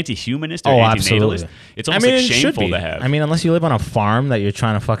 There's anti-humanist or anti-natalist. Absolutely. It's almost like shameful to have. I mean, unless you live on a farm that you're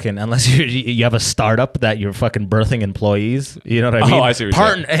trying to fucking, unless you have a startup that you're fucking birthing employees. You know what I mean? Oh, I see what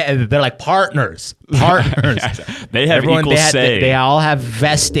you're saying. They're like partners. Partners. They have equal say. They all have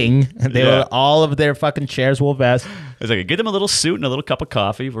vesting. All of their fucking shares will vest. It's like, get him a little suit and a little cup of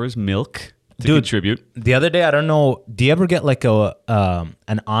coffee for his milk to contribute. The other day, I don't know. Do you ever get like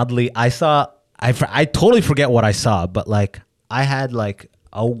an oddly? I totally forget what I saw, but like I had like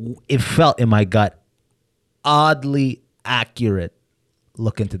it felt in my gut oddly accurate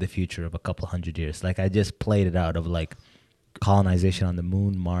look into the future of a couple hundred years. Like I just played it out of like colonization on the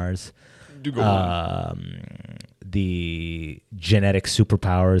moon, Mars, the genetic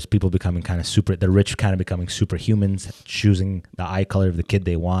superpowers, people becoming kind of the rich kind of becoming superhumans, choosing the eye color of the kid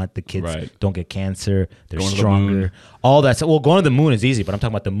they want. The kids don't get cancer. They're stronger. All that. Well, going to the moon is easy, but I'm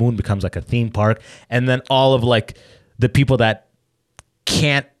talking about the moon becomes like a theme park. And then all of like the people that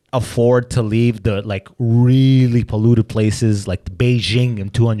can't afford to leave the like really polluted places like Beijing in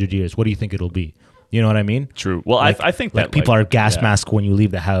 200 years. What do you think it'll be? You know what I mean? True. Well, like, I think like that people are gas mask when you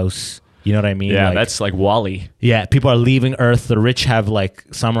leave the house. You know what I mean? Yeah, like, that's like Wall-E. Yeah, people are leaving Earth. The rich have like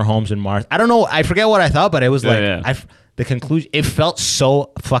summer homes in Mars. I don't know. I forget what I thought, but it was the conclusion. It felt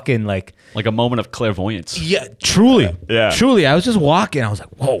so fucking like a moment of clairvoyance. Yeah, truly. Yeah. Truly. I was just walking. I was like,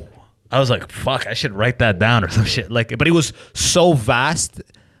 whoa. I was like, fuck, I should write that down or some shit. Like, but it was so vast.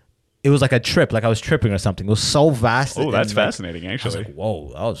 It was like a trip. Like I was tripping or something. It was so vast. Oh, that's fascinating, actually. I was like,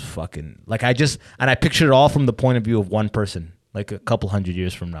 whoa, that was fucking like I pictured it all from the point of view of one person. Like a couple hundred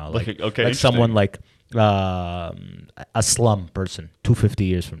years from now, like someone like a slum person, 250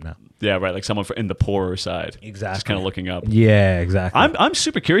 years from now. Yeah, right. Like someone in the poorer side, exactly. Just kind of looking up. Yeah, exactly. I'm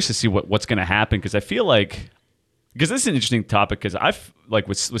super curious to see what's going to happen because I feel like this is an interesting topic because I've like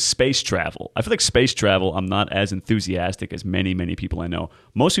with space travel. I feel like space travel. I'm not as enthusiastic as many people I know.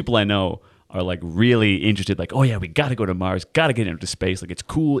 Most people I know are like really interested. Like, oh yeah, we got to go to Mars, got to get into space. Like it's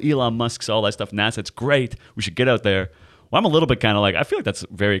cool. Elon Musk's all that stuff. NASA, it's great. We should get out there. Well, I'm a little bit kind of like, I feel like that's a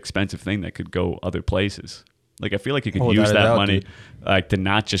very expensive thing that could go other places. Like, I feel like you could use that money like to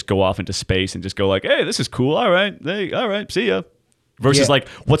not just go off into space and just go like, hey, this is cool. All right. Hey, all right. See ya. Versus like,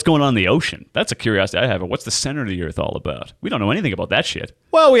 what's going on in the ocean? That's a curiosity I have. What's the center of the earth all about? We don't know anything about that shit.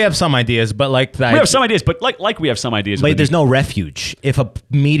 Well, we have some ideas, but like that. We have some ideas, but like we have some ideas. But there's no refuge. If a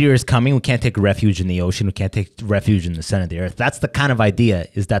meteor is coming, we can't take refuge in the ocean. We can't take refuge in the center of the earth. That's the kind of idea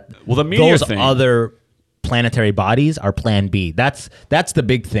is that the meteor those other planetary bodies are plan B. That's the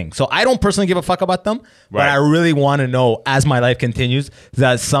big thing. So I don't personally give a fuck about them, but I really want to know as my life continues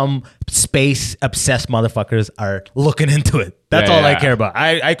that some space obsessed motherfuckers are looking into it. That's all I care about.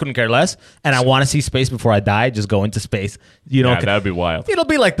 I couldn't care less, and I want to see space before I die. Just go into space. You know, that would be wild. It'll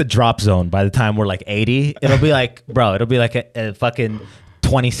be like the drop zone by the time we're like 80. It'll be like, bro, it'll be like a fucking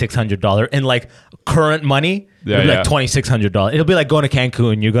 $2,600 in like current money. It'll be like $2,600. It'll be like going to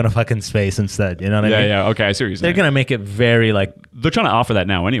Cancun. You're going to fucking space instead. You know what I mean? Yeah. Okay, I see what you're saying. They're gonna make it very like they're trying to offer that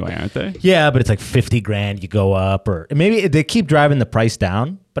now anyway, aren't they? Yeah, but it's like $50,000. You go up, or maybe they keep driving the price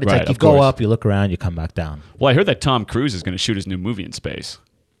down. But it's like you go up, you look around, you come back down. Well, I heard that Tom Cruise is going to shoot his new movie in space.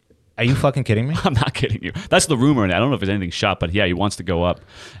 Are you fucking kidding me? I'm not kidding you. That's the rumor, and I don't know if there's anything shot, but yeah, he wants to go up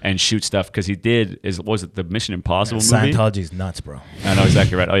and shoot stuff because he did. Was it the Mission Impossible movie? Scientology's nuts, bro. I know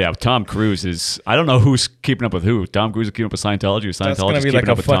exactly right. Oh yeah, Tom Cruise is. I don't know who's keeping up with who. Tom Cruise is keeping up with Scientology, or Scientology is keeping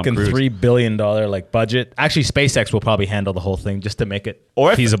up with Tom Cruise. That's gonna be like a fucking $3 billion like budget. Actually, SpaceX will probably handle the whole thing just to make it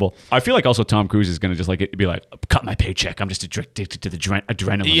feasible. I feel like also Tom Cruise is gonna just like be like, cut my paycheck. I'm just addicted to the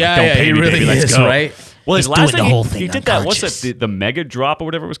adrenaline. Yeah, like, don't pay he me, really baby. Let's is, go. right? Well, his last thing, he did that. What's it? The mega drop or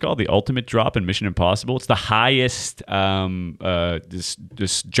whatever it was called, the ultimate drop in Mission Impossible. It's the highest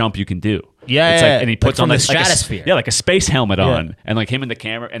this jump you can do. Yeah, it's like, and he puts like on the like stratosphere. like a space helmet on, and like him and the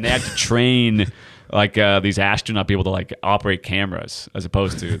camera, and they had to train like these astronauts be able to like operate cameras as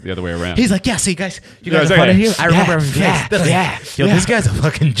opposed to the other way around. He's like, yeah, see guys, you guys are fun here. I remember everything. Yo, this guy's a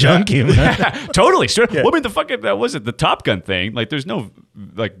fucking junkie, man. Totally. Sure. Yeah. Well, I mean, the fucking was it the Top Gun thing? Like, there's no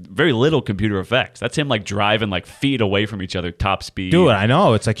like very little computer effects. That's him like driving like feet away from each other, top speed. Dude, I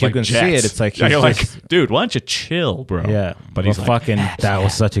know. It's like you can jets. see it. It's like you're like, dude, why don't you chill, bro? Yeah, but he's like, fucking. That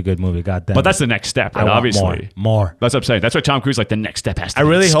was such a good movie. Goddamn. But that's the next step, right? Obviously, more. That's what I'm saying. That's why Tom Cruise like the next step has to. I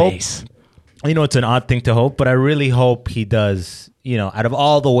really be hope. Space. You know, it's an odd thing to hope, but I really hope he does. You know, out of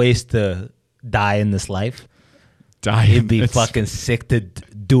all the ways to die in this life, Die. It'd be fucking sick to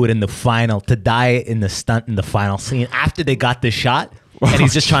do it in the final, to die in the stunt in the final scene after they got the shot. And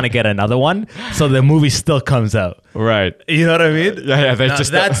he's just trying to get another one, so the movie still comes out. Right. You know what I mean? Yeah.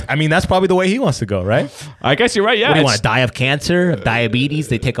 That's probably the way he wants to go, right? I guess you're right. Yeah. What do you want to die of cancer, of diabetes?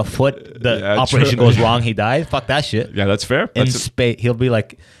 They take a foot, the operation true. goes wrong, he dies. Fuck that shit. Yeah, that's fair. In space, he'll be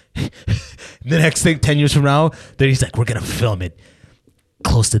like, the next thing, 10 years from now, then he's like, we're gonna film it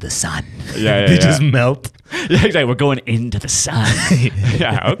close to the sun. Yeah, They just melt. Yeah, exactly. We're going into the sun.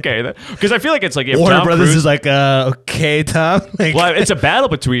 Yeah, okay. Because I feel like it's like Warner Tom Brothers Cruise, is like, okay, Tom. Like, well, it's a battle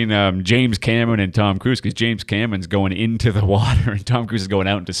between James Cameron and Tom Cruise because James Cameron's going into the water and Tom Cruise is going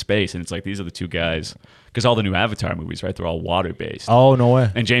out into space, and it's like these are the two guys. Because all the new Avatar movies, right? They're all water based. oh, no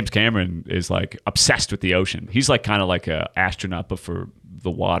way. And James Cameron is like obsessed with the ocean. He's like kind of like a astronaut, but for the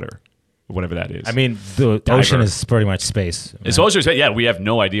water, whatever that is. I mean, the ocean is pretty much space. It's ocean space. Yeah, we have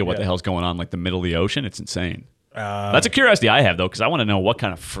no idea what the hell's going on, like the middle of the ocean. It's insane. That's a curiosity I have though, because I want to know what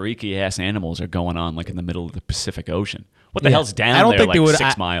kind of freaky ass animals are going on, like in the middle of the Pacific Ocean. What the hell's down I don't there, think like they would,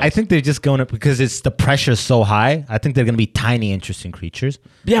 6 miles? I think they're just going up because it's the pressure's so high. I think they're going to be tiny, interesting creatures.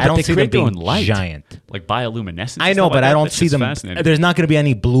 Yeah, I but don't they see them create their being own light. giant. Like bioluminescence. I and know, stuff but like I that? don't That's see just them. fascinating. There's not going to be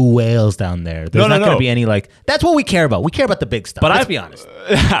any blue whales down there. There's not going to be any like. That's what we care about. We care about the big stuff. But Let's I've- be honest.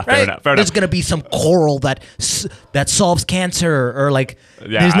 Fair enough. There's going to be some coral that solves cancer, or like.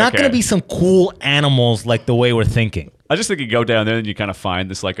 Yeah, there's not okay. going to be some cool animals like the way we're thinking. I just think you go down there and you kind of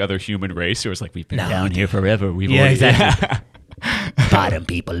find this like other human race who is like, we've been No, down here forever. We've Yeah, already- exactly. Bottom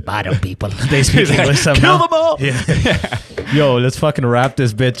people. They speak He's like, English somehow. kill them all. Yeah. Yo, let's fucking wrap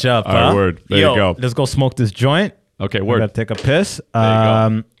this bitch up. All right, huh? word. There Yo, you go. Let's go smoke this joint. Okay, I word. gotta take a piss. you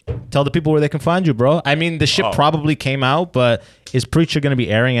go. Tell the people where they can find you, bro. I mean, the shit probably came out, but is Preacher going to be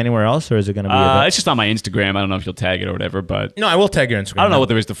airing anywhere else, or is it going to be? It's just on my Instagram. I don't know if you'll tag it or whatever, but No, I will tag your Instagram. I don't know what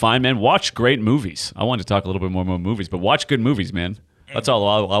there is to find, man. Watch great movies. I wanted to talk a little bit more about movies, but watch good movies, man. That's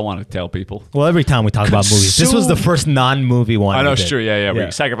all I want to tell people. Well, every time we talk about movies, this was the first non-movie one. I know, we did. sure, yeah.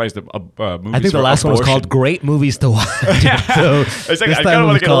 We sacrificed the movies. I think the for last one was abortion. called "Great Movies to Watch." So It's like, this I time kinda it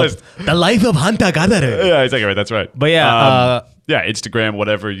wanna was get a called list. "The Life of Hunter Gatherer." Yeah, exactly right. That's right. But yeah, yeah, Instagram,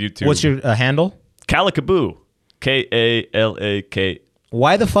 whatever, YouTube. what's your handle? Kalakaboo? Kalak.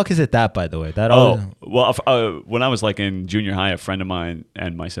 Why the fuck is it that? By the way, that Oh, well, when I was like in junior high, a friend of mine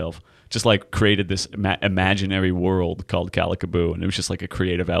and myself just like created this imaginary world called Kalakaboo, and it was just like a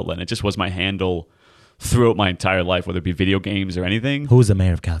creative outlet. And it just was my handle throughout my entire life, whether it be video games or anything. Who's the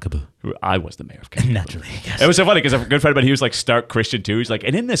mayor of Kalakaboo? I was the mayor of Kalakaboo. Naturally, yes. It was so funny because a good friend, but he was like stark Christian too. He's like,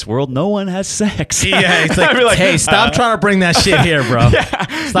 and in this world, no one has sex. Yeah, it's like, I'd be hey, stop trying to bring that shit here, bro.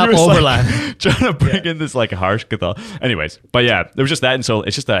 Stop He was, overlap. like, trying to bring in this like harsh Catholic. Anyways, but yeah, there was just that, and so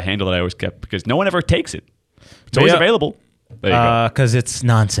it's just a handle that I always kept because no one ever takes it. It's always Yeah. available. There you go. Because it's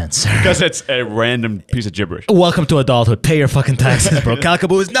nonsense. Because it's a random piece of gibberish. Welcome to adulthood. Pay your fucking taxes, bro.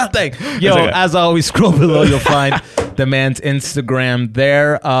 Kalakaboo is nothing. Yo, okay. as always, scroll below. You'll find the man's Instagram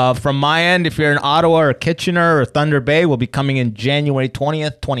there. From my end, if you're in Ottawa or Kitchener or Thunder Bay, we'll be coming in January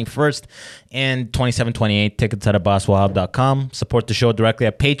 20th, 21st, and 27, 28. Tickets at bosswahab.com. Support the show directly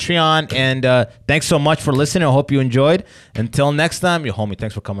at Patreon. And thanks so much for listening. I hope you enjoyed. Until next time, yo, homie,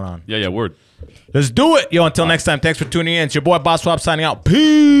 thanks for coming on. Yeah, word. Let's do it. Yo, until next time, thanks for tuning in. It's your boy Boss Swap signing out.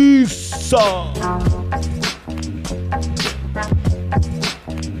 Peace.